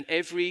 And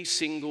every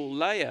single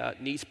layer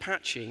needs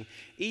patching.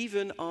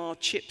 Even our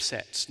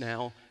chipsets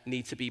now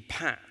need to be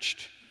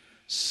patched.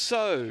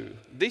 So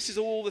this is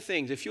all the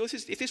things. If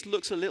this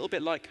looks a little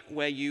bit like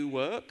where you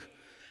work,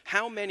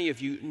 how many of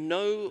you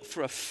know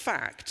for a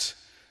fact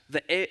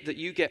that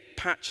you get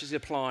patches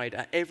applied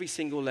at every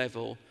single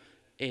level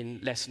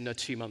in less than a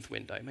 2-month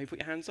window? Maybe put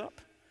your hands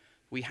up.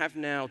 We have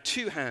now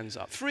 2 hands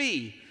up.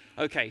 3.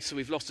 OK, so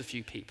we've lost a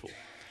few people.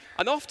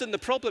 And often the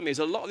problem is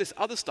a lot of this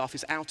other stuff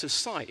is out of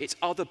sight. It's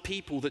other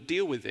people that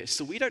deal with this.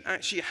 So we don't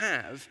actually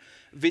have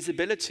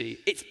visibility.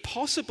 It's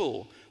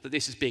possible that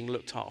this is being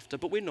looked after,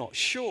 but we're not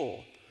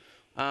sure.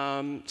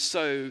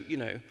 So, you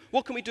know,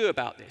 what can we do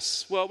about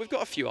this? Well, we've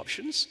got a few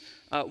options.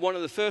 One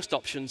of the first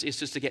options is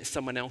just to get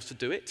someone else to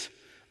do it.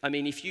 I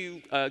mean, if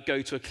you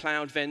go to a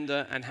cloud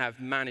vendor and have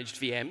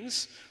managed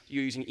VMs,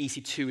 you're using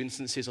EC2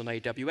 instances on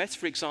AWS,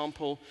 for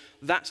example,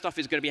 that stuff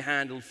is going to be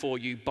handled for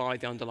you by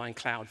the underlying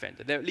cloud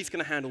vendor. They're at least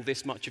going to handle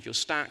this much of your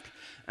stack.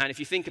 And if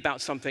you think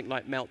about something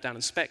like Meltdown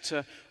and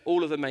Spectre,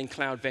 all of the main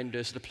cloud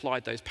vendors had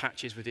applied those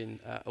patches within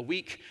a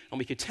week. And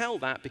we could tell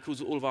that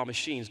because all of our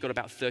machines got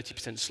about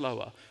 30%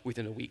 slower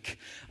within a week.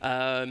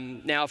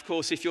 Now, of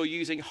course, if you're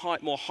using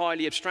more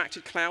highly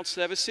abstracted cloud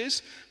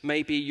services,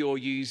 maybe you're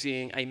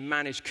using a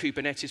managed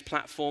Kubernetes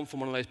platform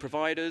from one of those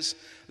providers,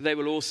 they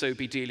will also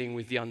be dealing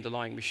with the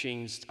underlying machines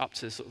up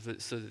to sort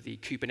of the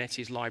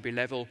Kubernetes library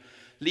level,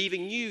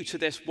 leaving you to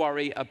this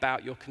worry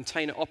about your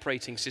container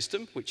operating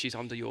system, which is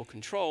under your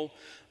control,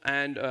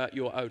 and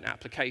your own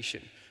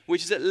application,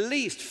 which is at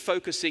least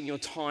focusing your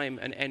time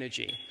and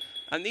energy.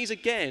 And these,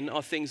 again,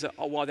 are things that,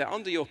 while they're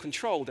under your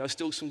control, there are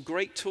still some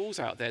great tools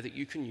out there that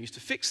you can use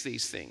to fix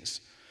these things.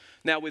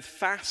 Now, with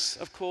FAS,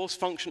 of course,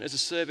 function as a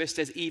service,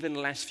 there's even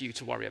less for you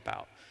to worry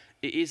about.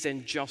 It is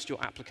then just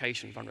your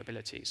application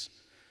vulnerabilities.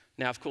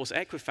 Now, of course,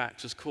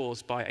 Equifax was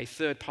caused by a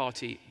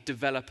third-party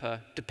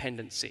developer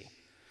dependency.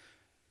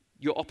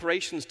 Your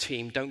operations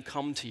team don't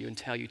come to you and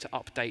tell you to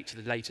update to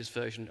the latest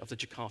version of the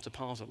Jakarta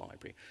parser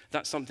library.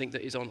 That's something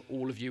that is on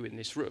all of you in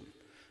this room.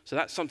 So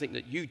that's something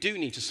that you do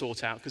need to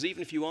sort out, because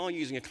even if you are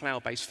using a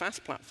cloud-based FAS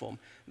platform,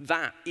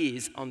 that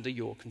is under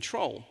your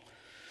control.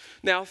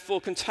 Now, for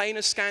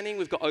container scanning,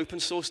 we've got open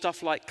source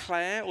stuff like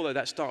Claire, although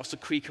that starts to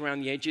creak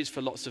around the edges for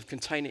lots of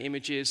container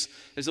images.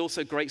 There's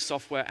also great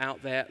software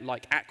out there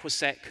like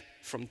Aquasec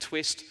from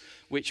Twist,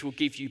 which will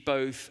give you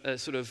both a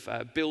sort of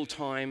build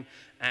time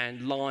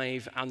and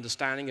live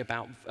understanding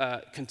about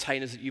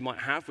containers that you might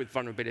have with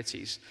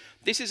vulnerabilities.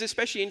 This is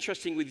especially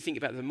interesting when you think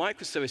about the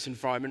microservice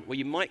environment, where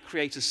you might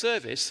create a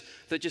service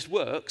that just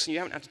works and you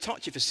haven't had to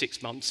touch it for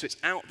 6 months, so it's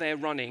out there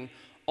running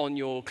on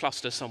your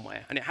cluster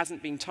somewhere, and it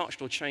hasn't been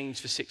touched or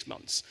changed for 6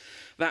 months.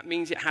 That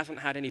means it hasn't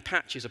had any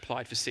patches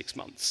applied for 6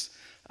 months.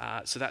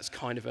 So that's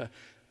kind of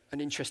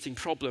an interesting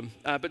problem.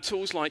 But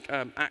tools like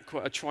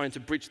Aqua are trying to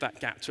bridge that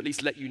gap to at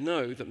least let you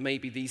know that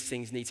maybe these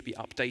things need to be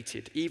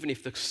updated, even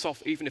if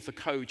the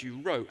code you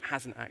wrote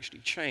hasn't actually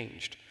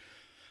changed.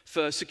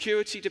 For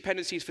security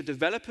dependencies for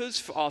developers,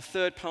 for our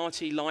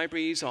third-party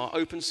libraries, our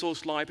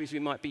open-source libraries we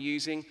might be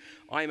using,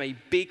 I'm a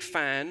big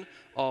fan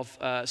of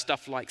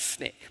stuff like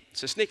SNCC.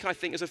 So SNCC, I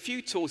think, there's a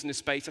few tools in this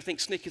space. I think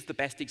SNCC is the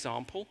best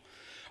example.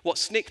 What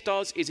SNCC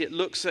does is it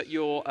looks at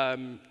your,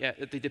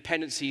 the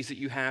dependencies that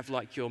you have,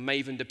 like your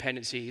Maven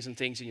dependencies and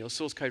things in your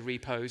source code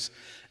repos,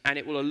 and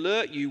it will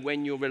alert you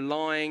when you're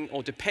relying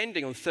or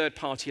depending on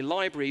third-party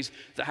libraries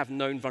that have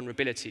known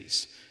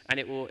vulnerabilities.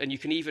 And you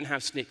can even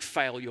have SNCC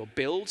fail your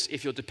builds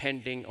if you're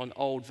depending on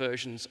old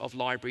versions of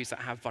libraries that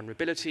have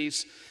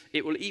vulnerabilities.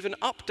 It will even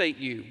update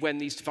you when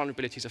these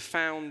vulnerabilities are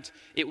found.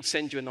 It will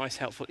send you a nice,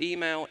 helpful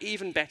email.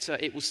 Even better,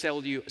 it will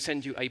send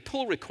you a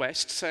pull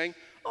request saying,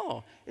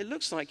 oh, it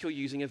looks like you're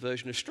using a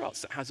version of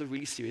Struts that has a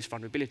really serious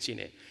vulnerability in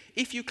it.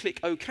 If you click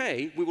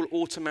OK, we will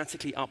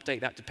automatically update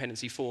that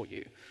dependency for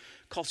you.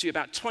 Costs you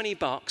about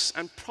 $20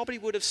 and probably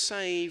would have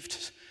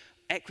saved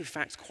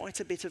Equifax quite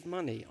a bit of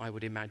money, I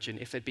would imagine,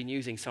 if they'd been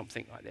using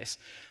something like this.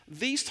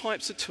 These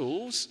types of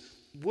tools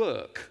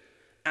work,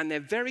 and they're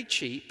very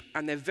cheap,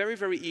 and they're very,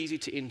 very easy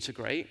to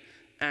integrate.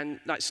 And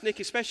like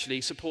SNCC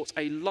especially supports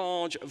a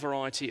large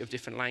variety of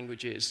different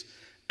languages.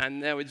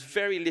 And there is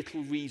very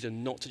little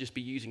reason not to just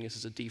be using this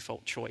as a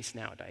default choice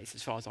nowadays,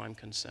 as far as I'm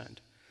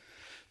concerned.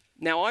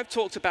 Now, I've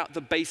talked about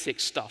the basic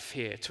stuff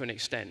here to an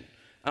extent.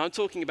 And I'm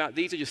talking about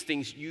these are just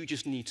things you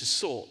just need to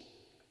sort.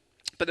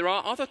 But there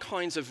are other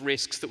kinds of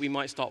risks that we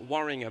might start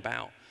worrying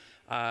about.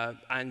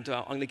 I'm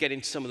going to get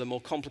into some of the more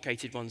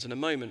complicated ones in a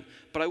moment.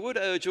 But I would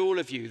urge all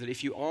of you that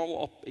if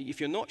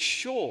you're not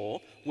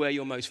sure where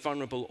you're most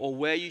vulnerable or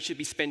where you should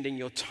be spending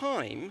your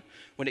time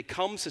when it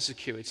comes to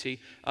security,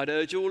 I'd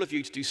urge all of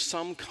you to do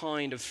some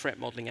kind of threat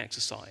modeling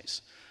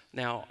exercise.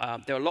 Now,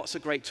 there are lots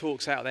of great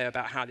talks out there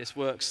about how this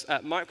works.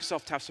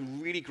 Microsoft have some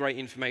really great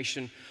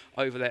information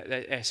over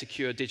their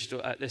secure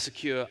development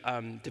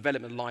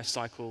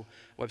lifecycle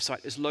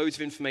website. There's loads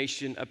of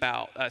information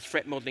about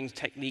threat modeling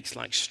techniques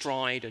like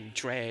STRIDE and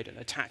DREAD and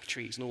attack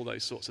trees and all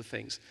those sorts of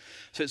things.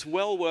 So it's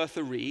well worth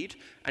a read,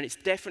 and it's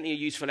definitely a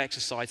useful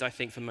exercise, I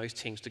think, for most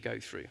teams to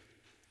go through.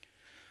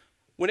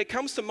 When it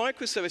comes to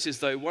microservices,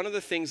 though, one of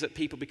the things that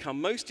people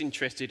become most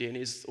interested in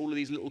is all of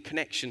these little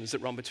connections that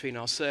run between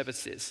our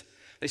services.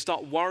 They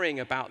start worrying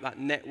about that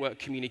network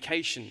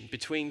communication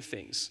between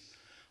things.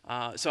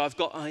 So I've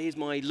got, here's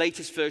my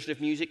latest version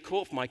of Music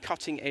Corp, my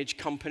cutting-edge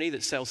company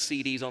that sells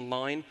CDs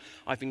online.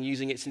 I've been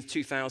using it since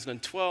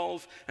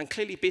 2012, and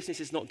clearly business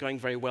is not going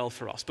very well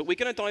for us. But we're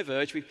going to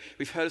diverge.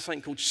 We've heard of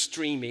something called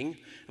streaming,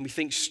 and we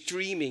think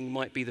streaming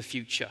might be the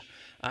future.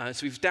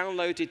 So we've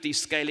downloaded the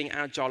Scaling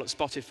Agile at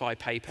Spotify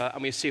paper,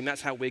 and we assume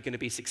that's how we're going to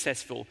be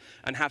successful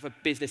and have a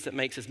business that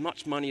makes as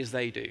much money as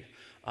they do.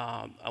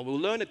 And we'll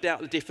learn about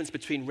the difference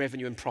between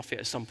revenue and profit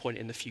at some point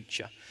in the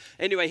future.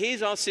 Anyway,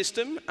 here's our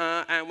system,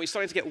 and we're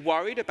starting to get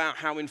worried about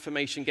how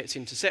information gets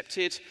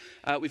intercepted.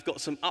 We've got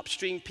some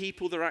upstream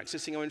people that are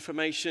accessing our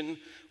information.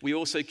 We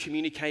also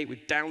communicate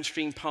with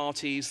downstream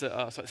parties that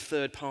are sort of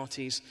third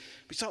parties.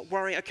 We start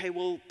worrying, okay,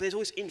 well, there's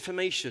always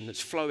information that's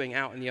flowing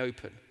out in the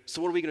open.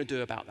 So what are we going to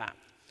do about that?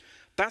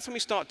 That's when we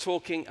start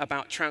talking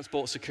about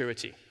transport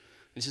security.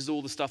 This is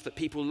all the stuff that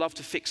people love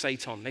to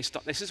fixate on.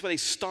 This is where they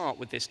start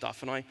with this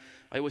stuff. And I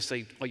always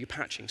say, well, you're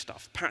patching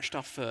stuff. Patch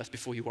stuff first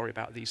before you worry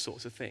about these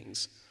sorts of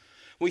things.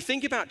 When we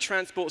think about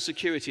transport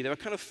security, there are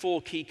kind of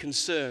 4 key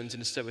concerns in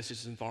the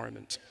services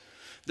environment.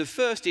 The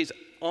first is,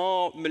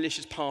 are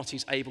malicious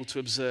parties able to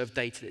observe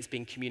data that's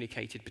being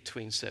communicated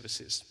between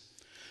services?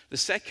 The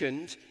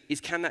second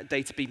is, can that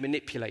data be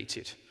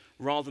manipulated?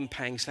 Rather than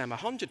paying Sam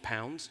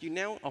 £100, you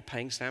now are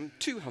paying Sam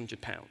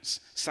 £200.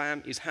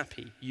 Sam is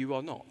happy, you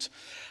are not.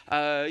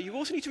 You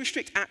also need to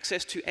restrict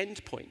access to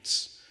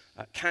endpoints.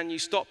 Can you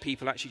stop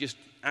people actually just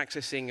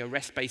accessing a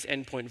REST-based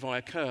endpoint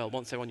via curl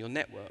once they're on your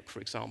network, for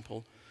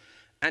example?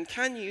 And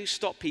can you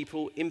stop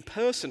people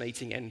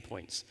impersonating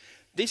endpoints?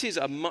 This is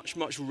a much,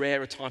 much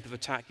rarer type of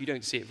attack. You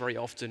don't see it very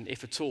often,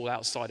 if at all,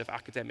 outside of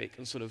academic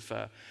and sort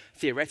of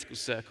theoretical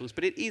circles,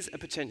 but it is a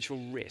potential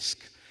risk.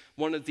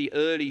 One of the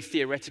early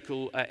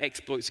theoretical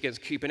exploits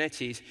against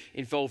Kubernetes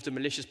involved a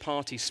malicious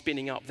party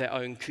spinning up their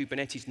own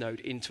Kubernetes node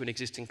into an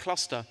existing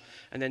cluster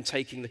and then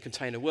taking the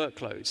container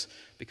workloads,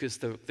 because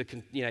the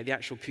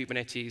actual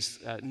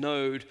Kubernetes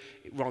node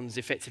runs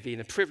effectively in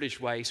a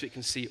privileged way, so it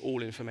can see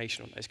all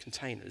information on those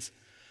containers.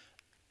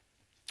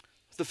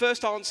 The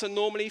first answer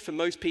normally for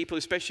most people,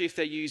 especially if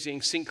they're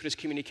using synchronous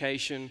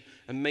communication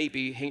and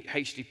maybe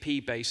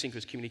HTTP-based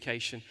synchronous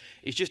communication,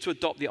 is just to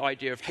adopt the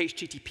idea of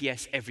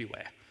HTTPS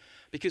everywhere.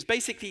 Because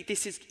basically,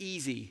 this is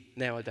easy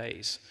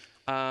nowadays.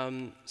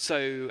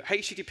 So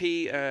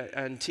HTTP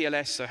and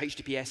TLS, so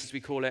HTTPS as we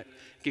call it,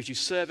 gives you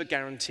server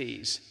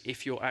guarantees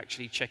if you're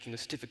actually checking the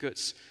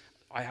certificates.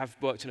 I have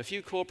worked in a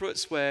few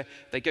corporates where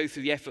they go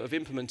through the effort of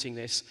implementing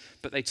this,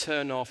 but they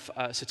turn off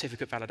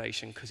certificate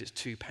validation because it's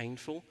too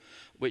painful,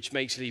 which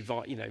makes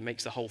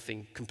the whole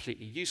thing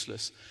completely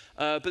useless.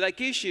 But that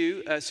gives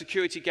you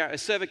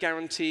server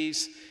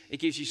guarantees. It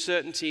gives you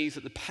certainties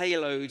that the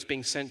payloads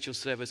being sent to your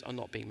servers are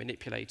not being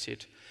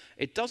manipulated.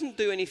 It doesn't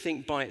do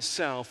anything by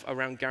itself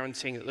around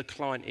guaranteeing that the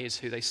client is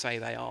who they say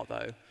they are,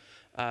 though.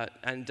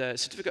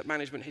 Certificate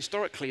management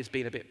historically has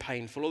been a bit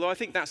painful, although I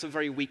think that's a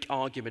very weak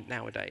argument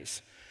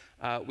nowadays.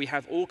 We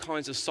have all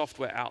kinds of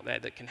software out there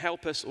that can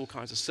help us, all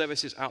kinds of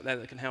services out there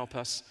that can help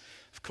us.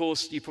 Of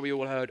course, you've probably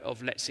all heard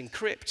of Let's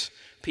Encrypt.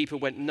 People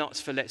went nuts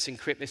for Let's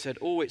Encrypt. They said,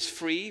 oh, it's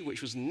free,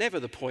 which was never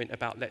the point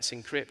about Let's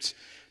Encrypt,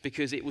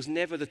 because it was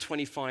never the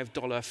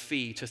 $25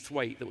 fee to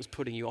Thwaite that was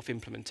putting you off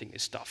implementing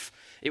this stuff.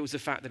 It was the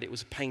fact that it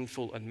was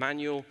painful and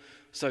manual.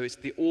 So it's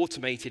the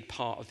automated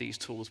part of these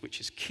tools which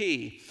is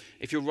key.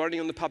 If you're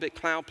running on the public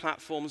cloud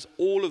platforms,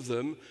 all of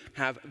them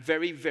have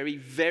very, very,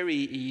 very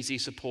easy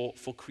support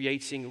for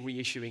creating,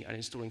 reissuing, and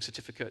installing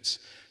certificates.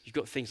 You've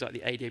got things like the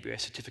AWS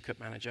Certificate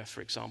Manager,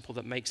 for example,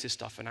 that makes this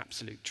stuff an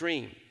absolute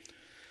dream.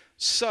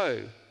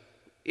 So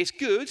it's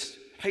good.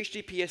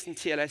 HTTPS and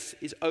TLS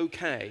is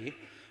OK.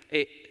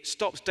 It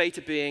stops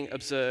data being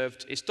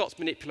observed. It stops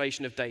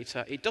manipulation of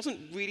data. It doesn't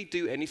really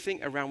do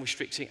anything around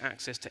restricting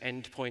access to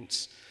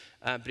endpoints.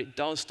 But it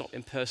does stop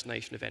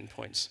impersonation of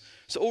endpoints.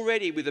 So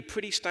already, with a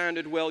pretty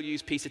standard,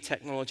 well-used piece of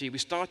technology, we're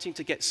starting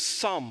to get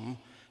some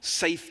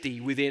safety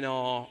within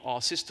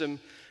our system,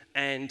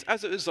 and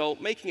as a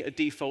result, making it a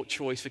default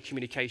choice for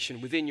communication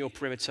within your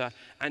perimeter,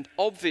 and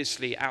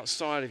obviously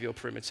outside of your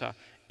perimeter,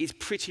 is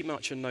pretty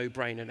much a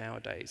no-brainer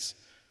nowadays.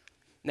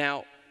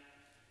 Now,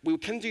 we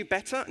can do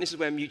better, and this is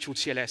where mutual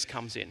TLS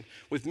comes in.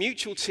 With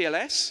mutual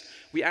TLS,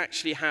 we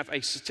actually have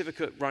a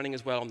certificate running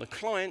as well on the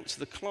client, so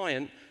the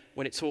client,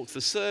 when it talks to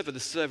the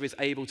server is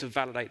able to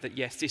validate that,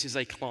 yes, this is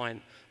a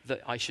client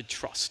that I should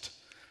trust.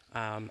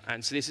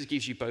 And so this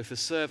gives you both the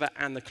server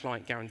and the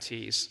client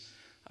guarantees.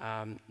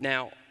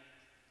 Now,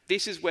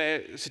 this is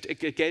where,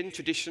 again,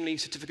 traditionally,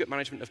 certificate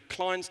management of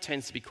clients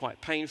tends to be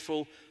quite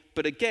painful.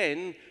 But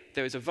again,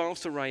 there is a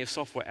vast array of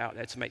software out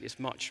there to make this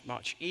much,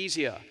 much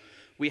easier.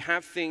 We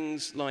have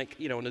things like,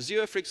 on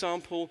Azure, for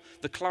example,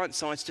 the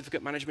client-side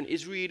certificate management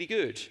is really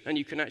good. And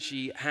you can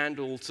actually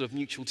handle sort of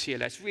mutual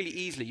TLS really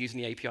easily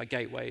using the API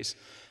gateways.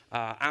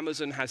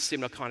 Amazon has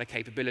similar kind of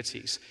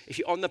capabilities. If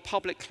you're on the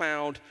public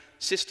cloud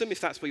system,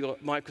 if that's where your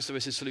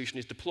microservices solution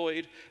is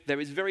deployed,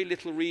 there is very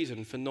little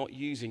reason for not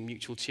using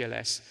mutual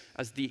TLS,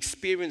 as the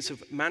experience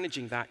of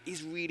managing that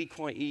is really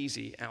quite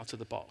easy out of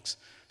the box.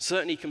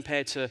 Certainly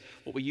compared to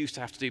what we used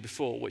to have to do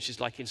before, which is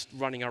like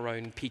running our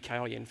own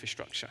PKI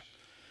infrastructure.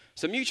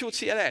 So mutual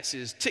TLS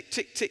is tick,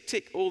 tick, tick,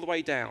 tick, all the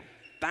way down.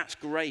 That's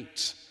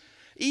great.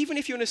 Even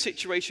if you're in a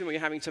situation where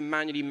you're having to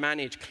manually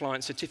manage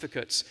client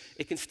certificates,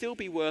 it can still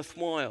be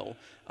worthwhile,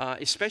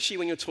 especially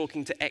when you're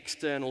talking to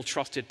external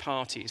trusted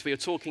parties, where you're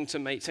talking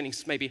to sending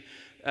maybe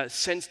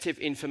sensitive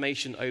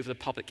information over the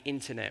public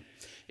internet.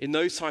 In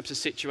those types of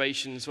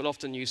situations, we'll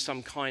often use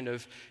some kind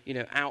of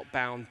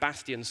outbound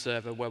bastion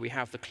server where we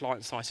have the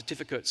client-side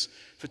certificates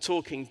for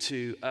talking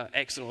to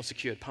external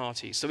secured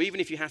parties. So even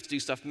if you have to do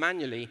stuff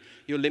manually,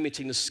 you're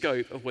limiting the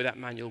scope of where that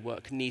manual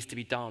work needs to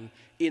be done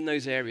in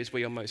those areas where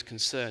you're most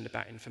concerned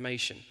about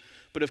information.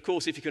 But of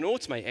course, if you can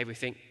automate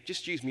everything,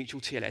 just use mutual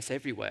TLS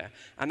everywhere.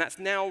 And that's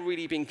now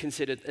really being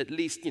considered at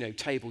least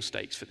table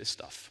stakes for this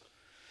stuff.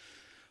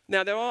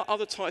 Now, there are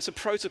other types of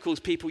protocols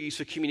people use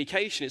for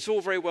communication. It's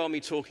all very well me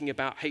talking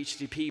about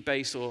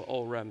HTTP-based or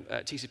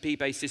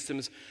TCP-based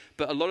systems,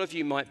 but a lot of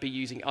you might be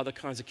using other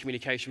kinds of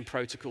communication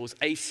protocols,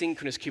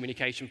 asynchronous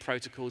communication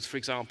protocols, for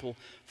example,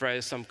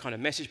 for some kind of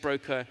message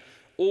broker.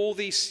 All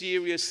these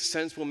serious,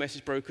 sensible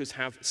message brokers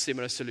have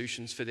similar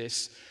solutions for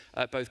this.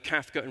 Both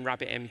Kafka and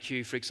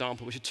RabbitMQ, for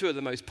example, which are two of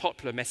the most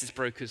popular message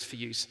brokers for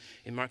use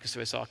in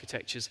microservice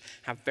architectures,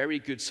 have very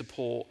good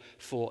support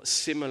for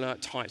similar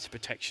types of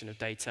protection of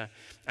data,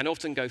 and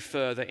often go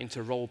further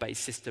into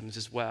role-based systems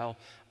as well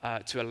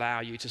to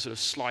allow you to sort of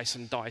slice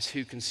and dice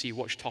who can see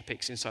which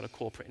topics inside a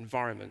corporate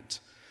environment.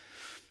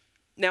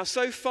 Now,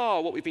 so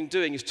far, what we've been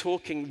doing is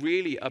talking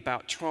really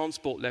about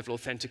transport-level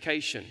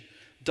authentication.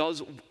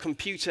 Does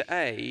computer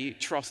A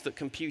trust that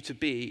computer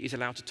B is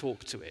allowed to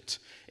talk to it?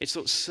 It's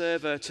sort of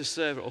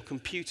server-to-server or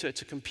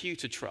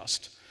computer-to-computer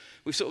trust.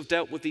 We've sort of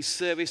dealt with the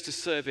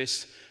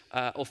service-to-service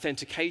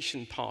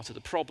authentication part of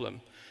the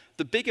problem.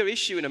 The bigger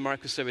issue in a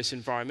microservice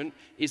environment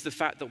is the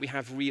fact that we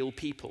have real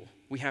people.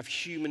 We have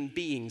human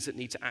beings that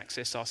need to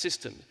access our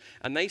system,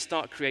 and they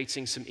start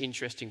creating some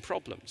interesting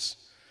problems.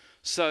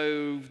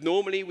 So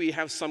normally we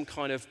have some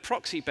kind of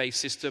proxy-based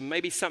system,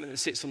 maybe something that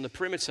sits on the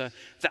perimeter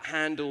that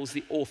handles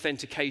the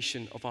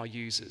authentication of our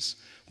users.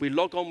 We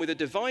log on with a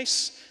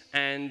device,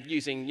 and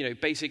using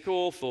basic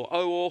auth or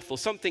OAuth or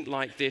something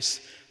like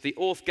this, the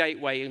auth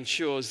gateway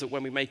ensures that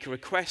when we make a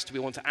request, we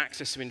want to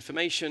access some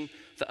information,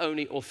 that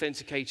only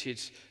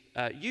authenticated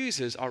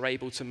users are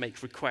able to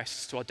make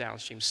requests to our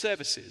downstream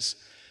services.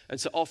 And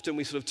so often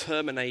we sort of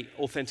terminate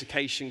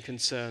authentication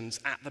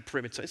concerns at the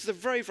perimeter. This is a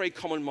very, very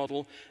common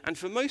model, and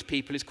for most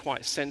people is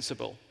quite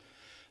sensible.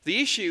 The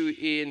issue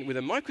with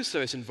a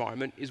microservice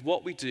environment is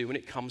what we do when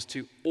it comes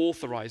to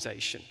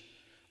authorization.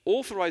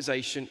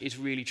 Authorization is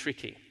really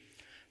tricky,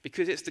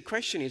 because the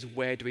question is,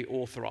 where do we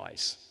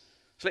authorize?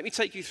 So let me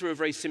take you through a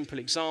very simple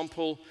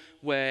example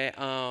where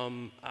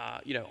I'm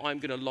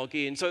going to log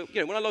in. So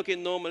when I log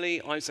in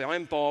normally, I say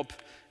I'm Bob,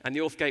 and the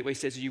auth gateway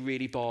says, are you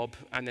really Bob?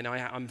 And then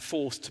I'm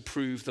forced to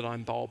prove that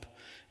I'm Bob.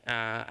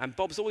 And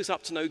Bob's always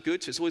up to no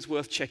good, so it's always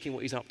worth checking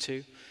what he's up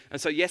to. And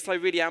so, yes, I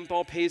really am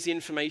Bob. Here's the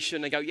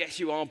information. They go, yes,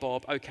 you are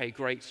Bob. OK,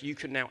 great. You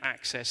can now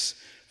access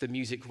the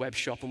music web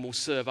shop, and we'll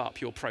serve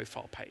up your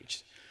profile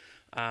page.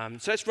 So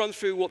let's run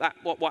through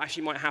what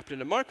actually might happen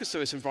in a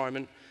microservice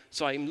environment.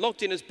 So I'm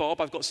logged in as Bob.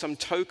 I've got some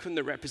token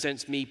that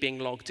represents me being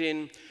logged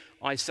in.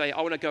 I say, I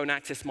want to go and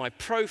access my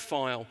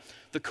profile.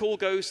 The call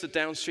goes to the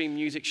downstream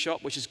music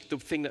shop, which is the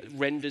thing that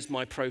renders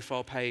my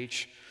profile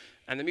page.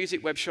 And the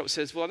music web shop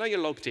says, well, I know you're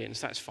logged in,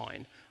 so that's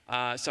fine.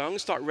 So I'm going to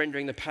start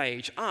rendering the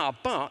page.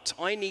 But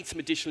I need some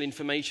additional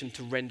information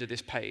to render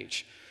this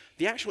page.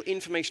 The actual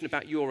information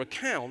about your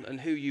account and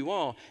who you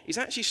are is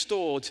actually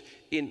stored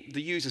in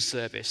the user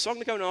service. So I'm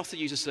going to go and ask the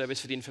user service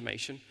for the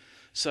information.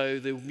 So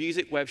the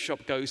music web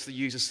shop goes to the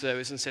user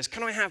service and says,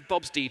 can I have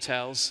Bob's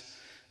details?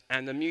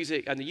 And the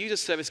user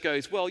service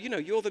goes, well,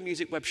 you're the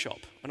music web shop,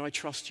 and I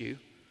trust you.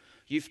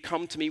 You've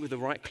come to me with the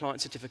right client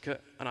certificate,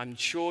 and I'm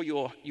sure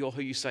you're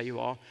who you say you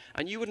are.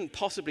 And you wouldn't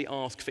possibly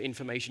ask for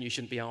information you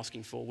shouldn't be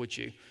asking for, would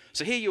you?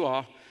 So here you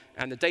are,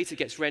 and the data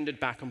gets rendered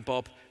back, and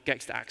Bob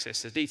gets to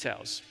access the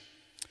details.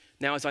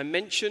 Now, as I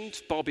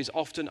mentioned, Bob is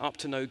often up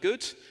to no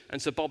good, and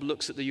so Bob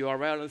looks at the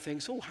URL and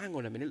thinks, oh, hang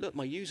on a minute, look,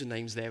 my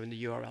username's there in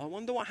the URL. I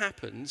wonder what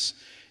happens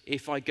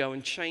if I go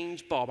and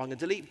change Bob. I'm going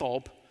to delete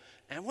Bob,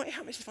 and what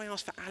happens if I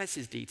ask for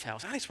Alice's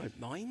details? Alice won't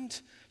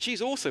mind.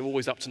 She's also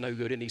always up to no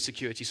good in these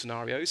security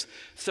scenarios.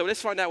 So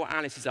let's find out what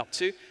Alice is up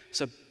to.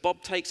 So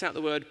Bob takes out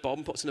the word Bob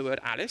and puts in the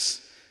word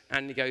Alice,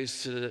 and he goes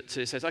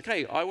says,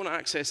 OK, I want to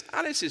access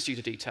Alice's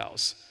user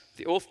details.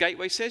 The auth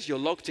gateway says you're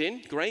logged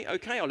in. Great,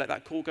 OK, I'll let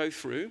that call go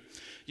through.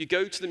 You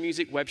go to the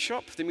music web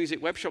shop. The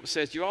music web shop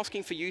says, you're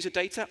asking for user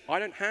data. I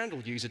don't handle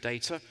user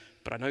data,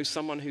 but I know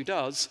someone who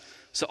does.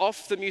 So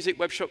off the music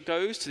web shop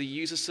goes to the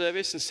user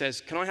service and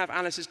says, can I have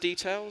Alice's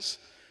details?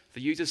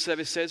 The user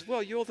service says,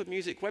 well, you're the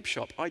music web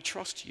shop. I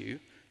trust you.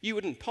 You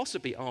wouldn't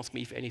possibly ask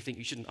me for anything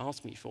you shouldn't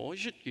ask me for,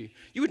 should you?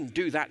 You wouldn't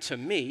do that to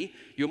me.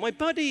 You're my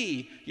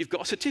buddy. You've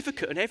got a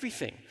certificate and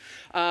everything.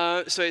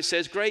 So it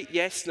says, great,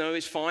 yes, no,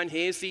 it's fine.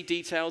 Here's the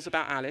details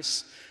about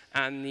Alice.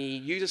 And the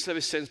user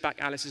service sends back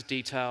Alice's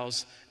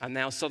details. And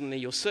now suddenly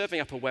you're serving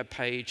up a web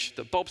page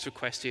that Bob's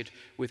requested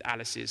with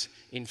Alice's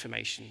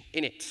information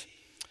in it.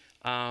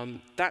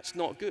 That's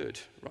not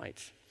good,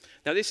 right?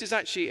 Now, this is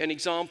actually an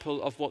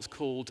example of what's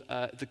called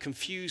the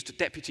confused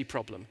deputy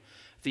problem.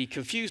 The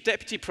confused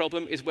deputy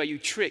problem is where you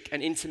trick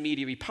an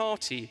intermediary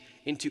party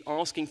into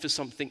asking for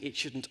something it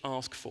shouldn't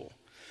ask for.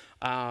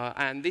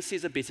 And this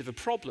is a bit of a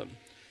problem.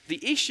 The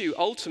issue,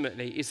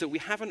 ultimately, is that we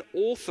haven't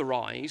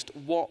authorized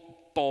what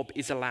Bob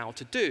is allowed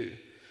to do.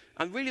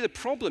 And really the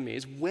problem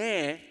is,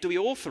 where do we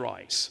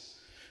authorize?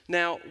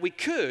 Now, we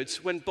could,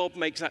 when Bob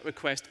makes that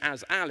request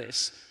as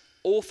Alice,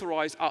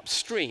 authorize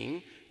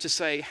upstream to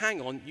say,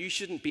 hang on, you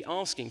shouldn't be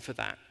asking for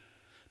that.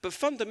 But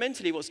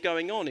fundamentally what's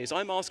going on is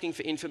I'm asking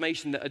for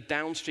information that a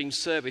downstream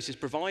service is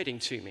providing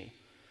to me.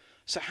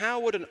 So how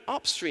would an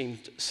upstream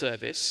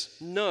service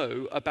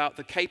know about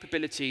the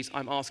capabilities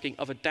I'm asking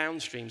of a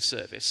downstream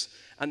service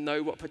and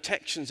know what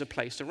protections are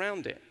placed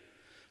around it?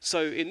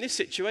 So in this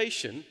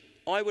situation,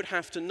 I would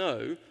have to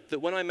know that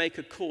when I make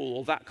a call,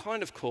 or that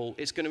kind of call,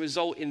 it's going to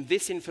result in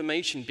this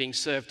information being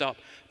served up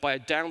by a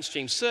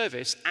downstream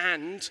service,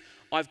 and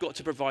I've got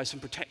to provide some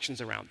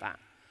protections around that.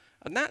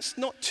 And that's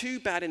not too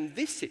bad in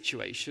this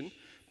situation,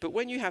 but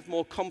when you have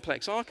more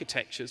complex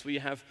architectures, where you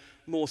have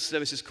more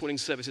services calling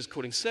services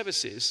calling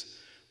services,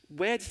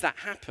 where does that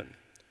happen?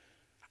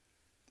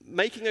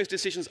 Making those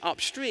decisions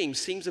upstream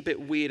seems a bit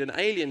weird and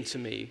alien to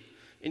me.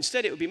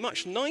 Instead, it would be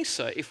much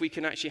nicer if we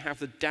can actually have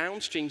the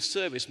downstream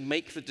service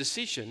make the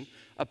decision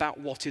about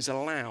what is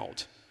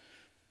allowed.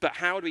 But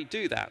how do we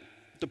do that?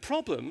 The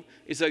problem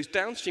is those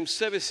downstream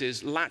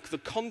services lack the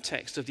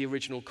context of the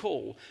original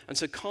call, and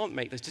so can't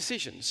make those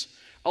decisions.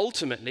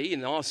 Ultimately,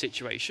 in our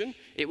situation,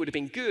 it would have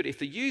been good if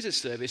the user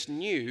service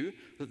knew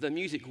that the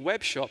music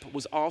web shop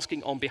was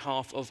asking on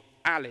behalf of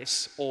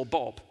Alice or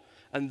Bob,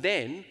 and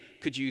then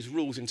could use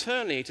rules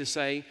internally to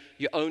say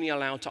you're only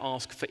allowed to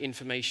ask for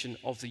information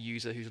of the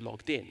user who's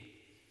logged in.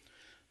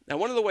 Now,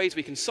 one of the ways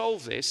we can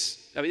solve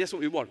this, I mean, that's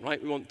what we want, right?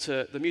 We want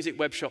the music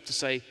web shop to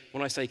say,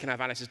 when I say can I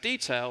have Alice's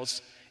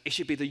details, it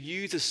should be the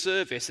user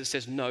service that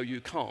says, no,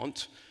 you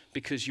can't,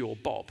 because you're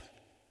Bob.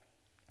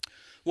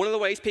 One of the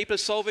ways people are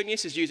solving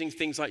this is using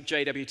things like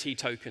JWT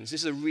tokens.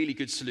 This is a really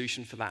good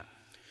solution for that.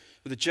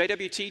 With a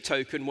JWT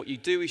token, what you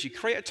do is you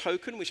create a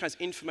token which has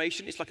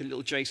information. It's like a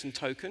little JSON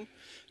token.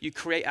 You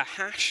create a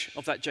hash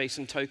of that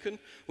JSON token,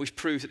 which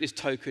proves that this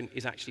token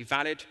is actually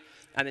valid.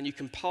 And then you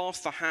can pass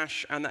the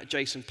hash and that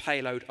JSON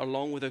payload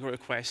along with a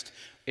request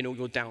in all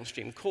your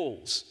downstream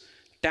calls.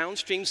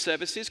 Downstream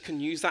services can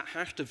use that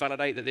hash to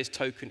validate that this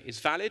token is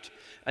valid,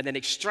 and then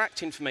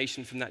extract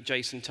information from that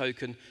JSON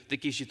token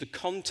that gives you the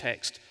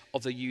context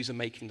of the user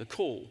making the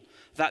call.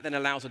 That then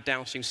allows a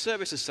downstream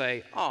service to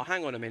say, oh,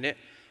 hang on a minute,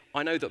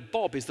 I know that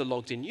Bob is the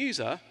logged-in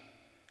user,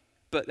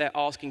 but they're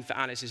asking for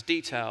Alice's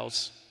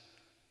details,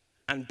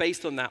 and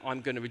based on that,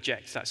 I'm going to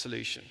reject that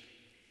solution.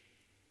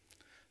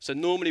 So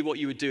normally what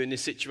you would do in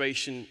this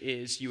situation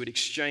is you would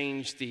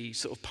exchange the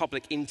sort of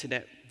public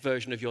internet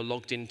version of your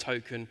logged-in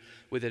token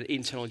with an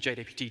internal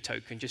JWT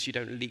token, just so you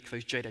don't leak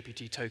those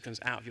JWT tokens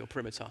out of your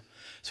perimeter.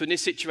 So in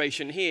this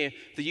situation here,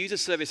 the user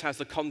service has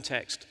the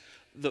context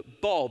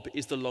that Bob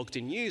is the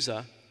logged-in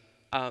user,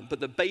 but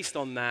that based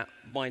on that,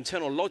 my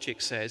internal logic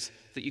says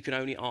that you can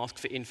only ask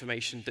for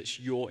information that's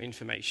your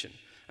information.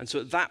 And so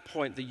at that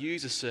point, the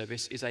user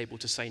service is able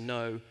to say,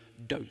 no,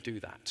 don't do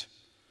that.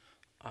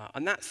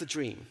 And that's the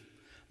dream.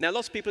 Now,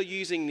 lots of people are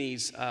using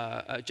these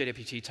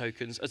JWT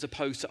tokens as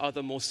opposed to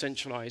other more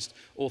centralized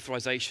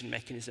authorization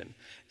mechanism.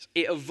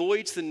 It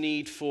avoids the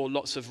need for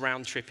lots of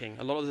round tripping.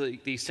 A lot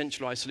of these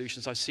centralized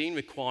solutions I've seen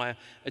require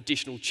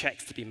additional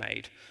checks to be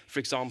made. For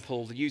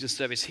example, the user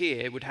service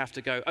here would have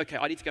to go, OK,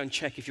 I need to go and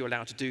check if you're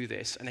allowed to do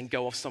this, and then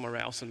go off somewhere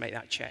else and make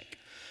that check.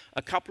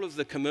 A couple of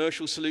the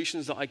commercial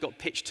solutions that I got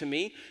pitched to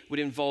me would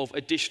involve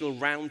additional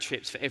round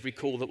trips for every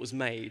call that was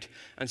made.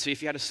 And so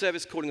if you had a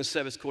service calling a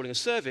service calling a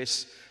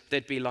service,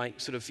 there'd be like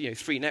sort of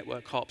 3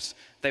 network hops.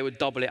 They would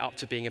double it up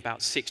to being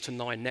about 6 to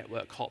 9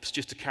 network hops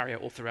just to carry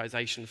out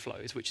authorization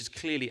flows, which is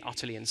clearly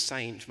utterly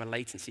insane from a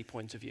latency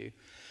point of view.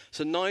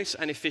 So nice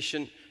and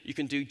efficient. You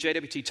can do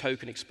JWT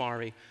token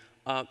expiry.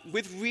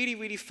 With really,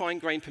 really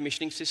fine-grained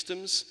permissioning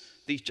systems,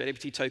 these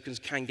JWT tokens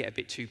can get a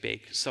bit too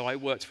big. So I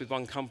worked with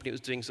one company that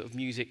was doing sort of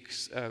music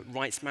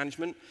rights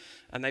management,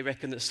 and they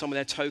reckon that some of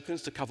their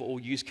tokens, to cover all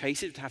use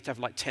cases, would have to have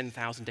like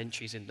 10,000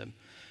 entries in them.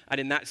 And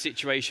in that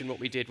situation, what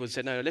we did was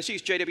say, no, let's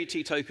use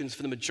JWT tokens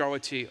for the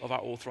majority of our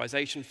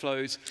authorization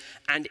flows,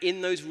 and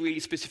in those really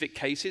specific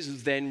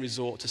cases, then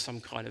resort to some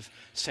kind of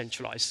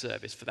centralized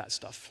service for that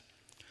stuff.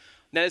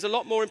 Now, there's a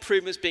lot more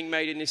improvements being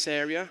made in this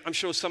area. I'm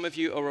sure some of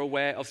you are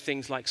aware of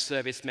things like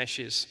service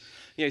meshes.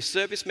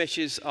 Service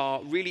meshes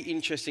are really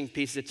interesting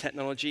pieces of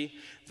technology.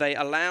 They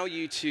allow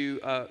you to,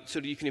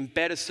 you can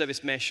embed a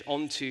service mesh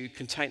onto,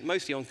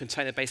 mostly on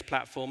container-based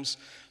platforms.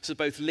 So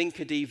both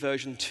Linkerd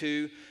version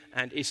 2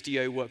 and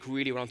Istio work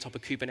really well on top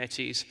of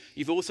Kubernetes.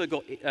 You've also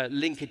got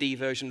Linkerd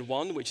version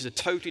 1, which is a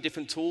totally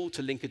different tool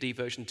to Linkerd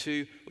version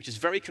 2, which is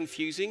very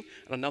confusing,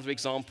 and another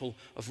example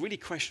of really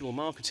questionable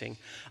marketing.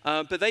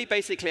 But they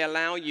basically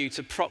allow you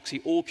to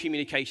proxy all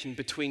communication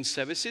between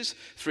services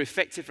through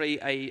effectively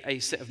a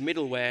set of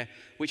middleware,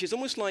 which is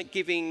almost like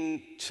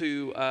giving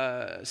to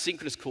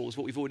synchronous calls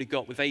what we've already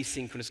got with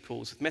asynchronous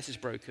calls with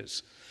message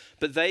brokers.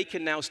 But they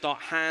can now start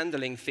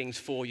handling things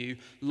for you,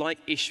 like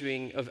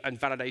issuing and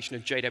validation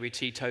of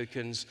JWT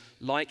tokens,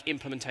 like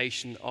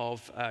implementation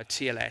of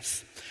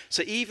TLS.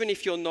 So even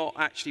if you're not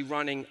actually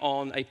running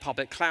on a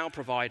public cloud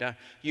provider,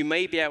 you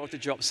may be able to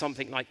drop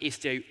something like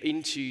Istio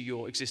into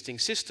your existing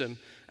system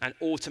and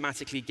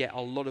automatically get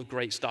a lot of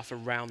great stuff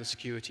around the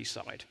security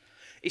side.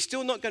 It's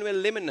still not going to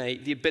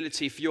eliminate the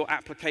ability for your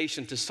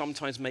application to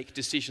sometimes make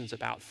decisions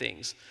about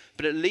things.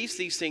 But at least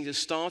these things are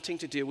starting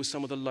to deal with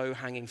some of the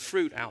low-hanging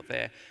fruit out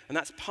there. And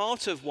that's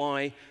part of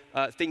why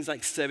things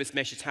like service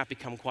meshes have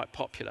become quite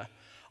popular.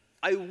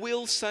 I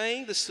will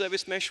say the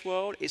service mesh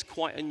world is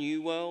quite a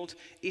new world.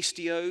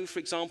 Istio, for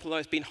example, though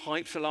it's been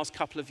hyped for the last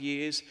couple of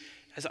years,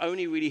 has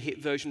only really hit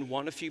version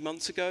 1 a few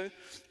months ago.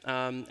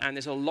 And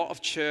there's a lot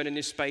of churn in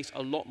this space,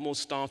 a lot more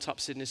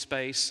startups in this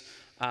space.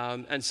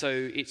 And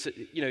so it's,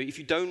 if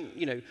you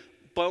don't,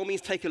 by all means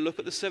take a look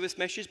at the service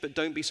meshes, but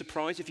don't be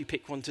surprised if you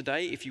pick one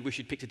today, if you wish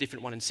you'd picked a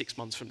different one in 6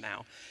 months from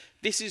now.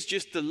 This is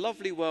just the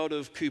lovely world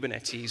of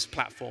Kubernetes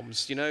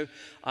platforms,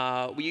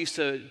 We used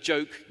to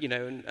joke,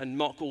 and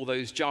mock all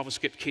those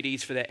JavaScript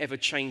kiddies for their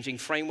ever-changing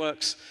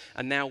frameworks,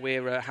 and now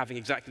we're having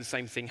exactly the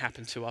same thing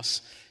happen to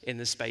us in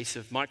the space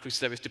of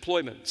microservice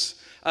deployments.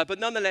 But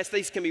nonetheless,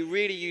 these can be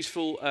really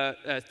useful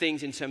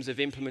things in terms of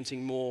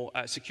implementing more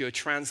secure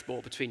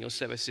transport between your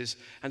services,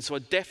 and so are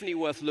definitely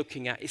worth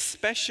looking at,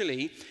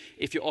 especially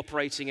if you're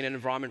operating in an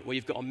environment where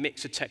you've got a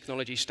mix of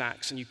technology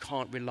stacks and you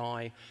can't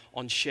rely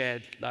on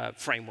shared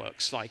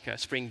frameworks like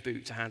Spring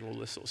Boot to handle all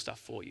this sort of stuff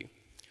for you.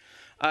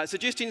 So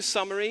just in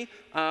summary,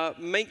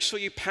 make sure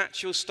you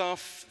patch your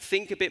stuff.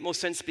 Think a bit more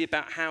sensibly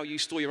about how you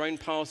store your own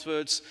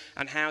passwords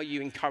and how you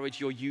encourage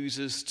your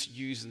users to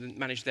use and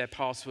manage their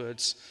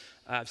passwords.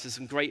 So there's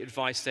some great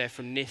advice there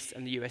from NIST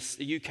and the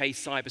UK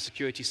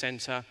Cybersecurity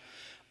Centre.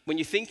 When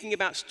you're thinking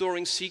about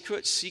storing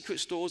secrets, secret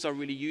stores are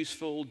really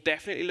useful.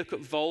 Definitely look at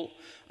Vault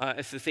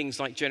for things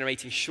like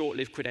generating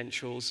short-lived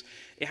credentials.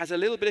 It has a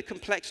little bit of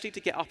complexity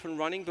to get up and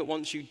running, but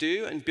once you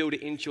do and build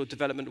it into your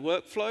development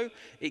workflow,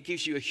 it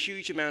gives you a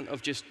huge amount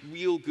of just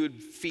real good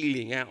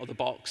feeling out of the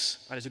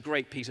box. And it's a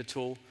great piece of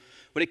tool.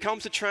 When it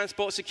comes to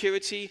transport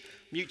security,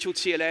 mutual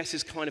TLS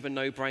is kind of a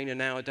no-brainer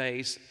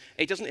nowadays.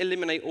 It doesn't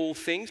eliminate all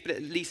things, but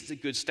at least it's a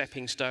good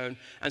stepping stone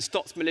and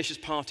stops malicious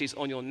parties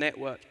on your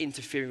network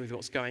interfering with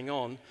what's going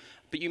on.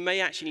 But you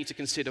may actually need to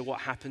consider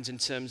what happens in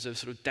terms of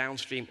sort of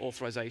downstream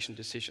authorization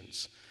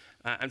decisions.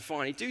 And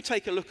finally, do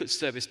take a look at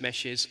service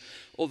meshes,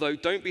 although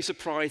don't be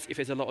surprised if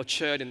there's a lot of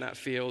churn in that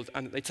field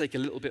and they take a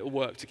little bit of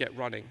work to get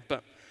running.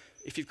 But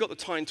if you've got the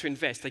time to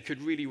invest, they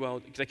could really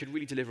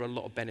deliver a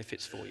lot of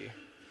benefits for you.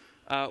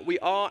 We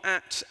are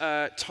at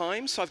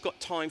time, so I've got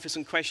time for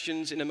some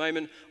questions in a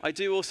moment. I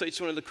do also just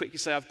wanted to quickly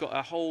say I've got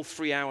a whole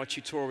 3-hour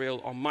tutorial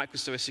on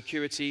microservice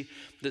security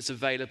that's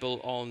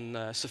available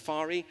on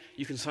Safari.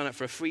 You can sign up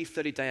for a free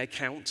 30-day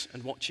account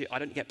and watch it. I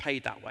don't get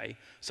paid that way,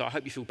 so I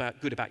hope you feel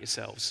good about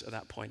yourselves at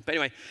that point. But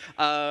anyway,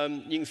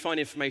 you can find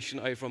information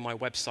over on my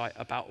website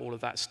about all of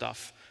that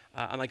stuff.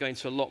 And I go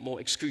into a lot more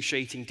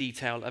excruciating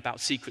detail about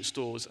secret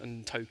stores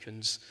and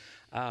tokens.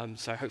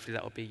 So hopefully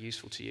that will be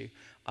useful to you.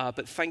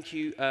 But thank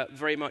you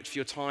very much for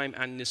your time,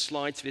 and the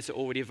slides for this are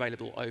already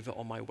available over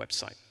on my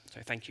website. So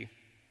thank you.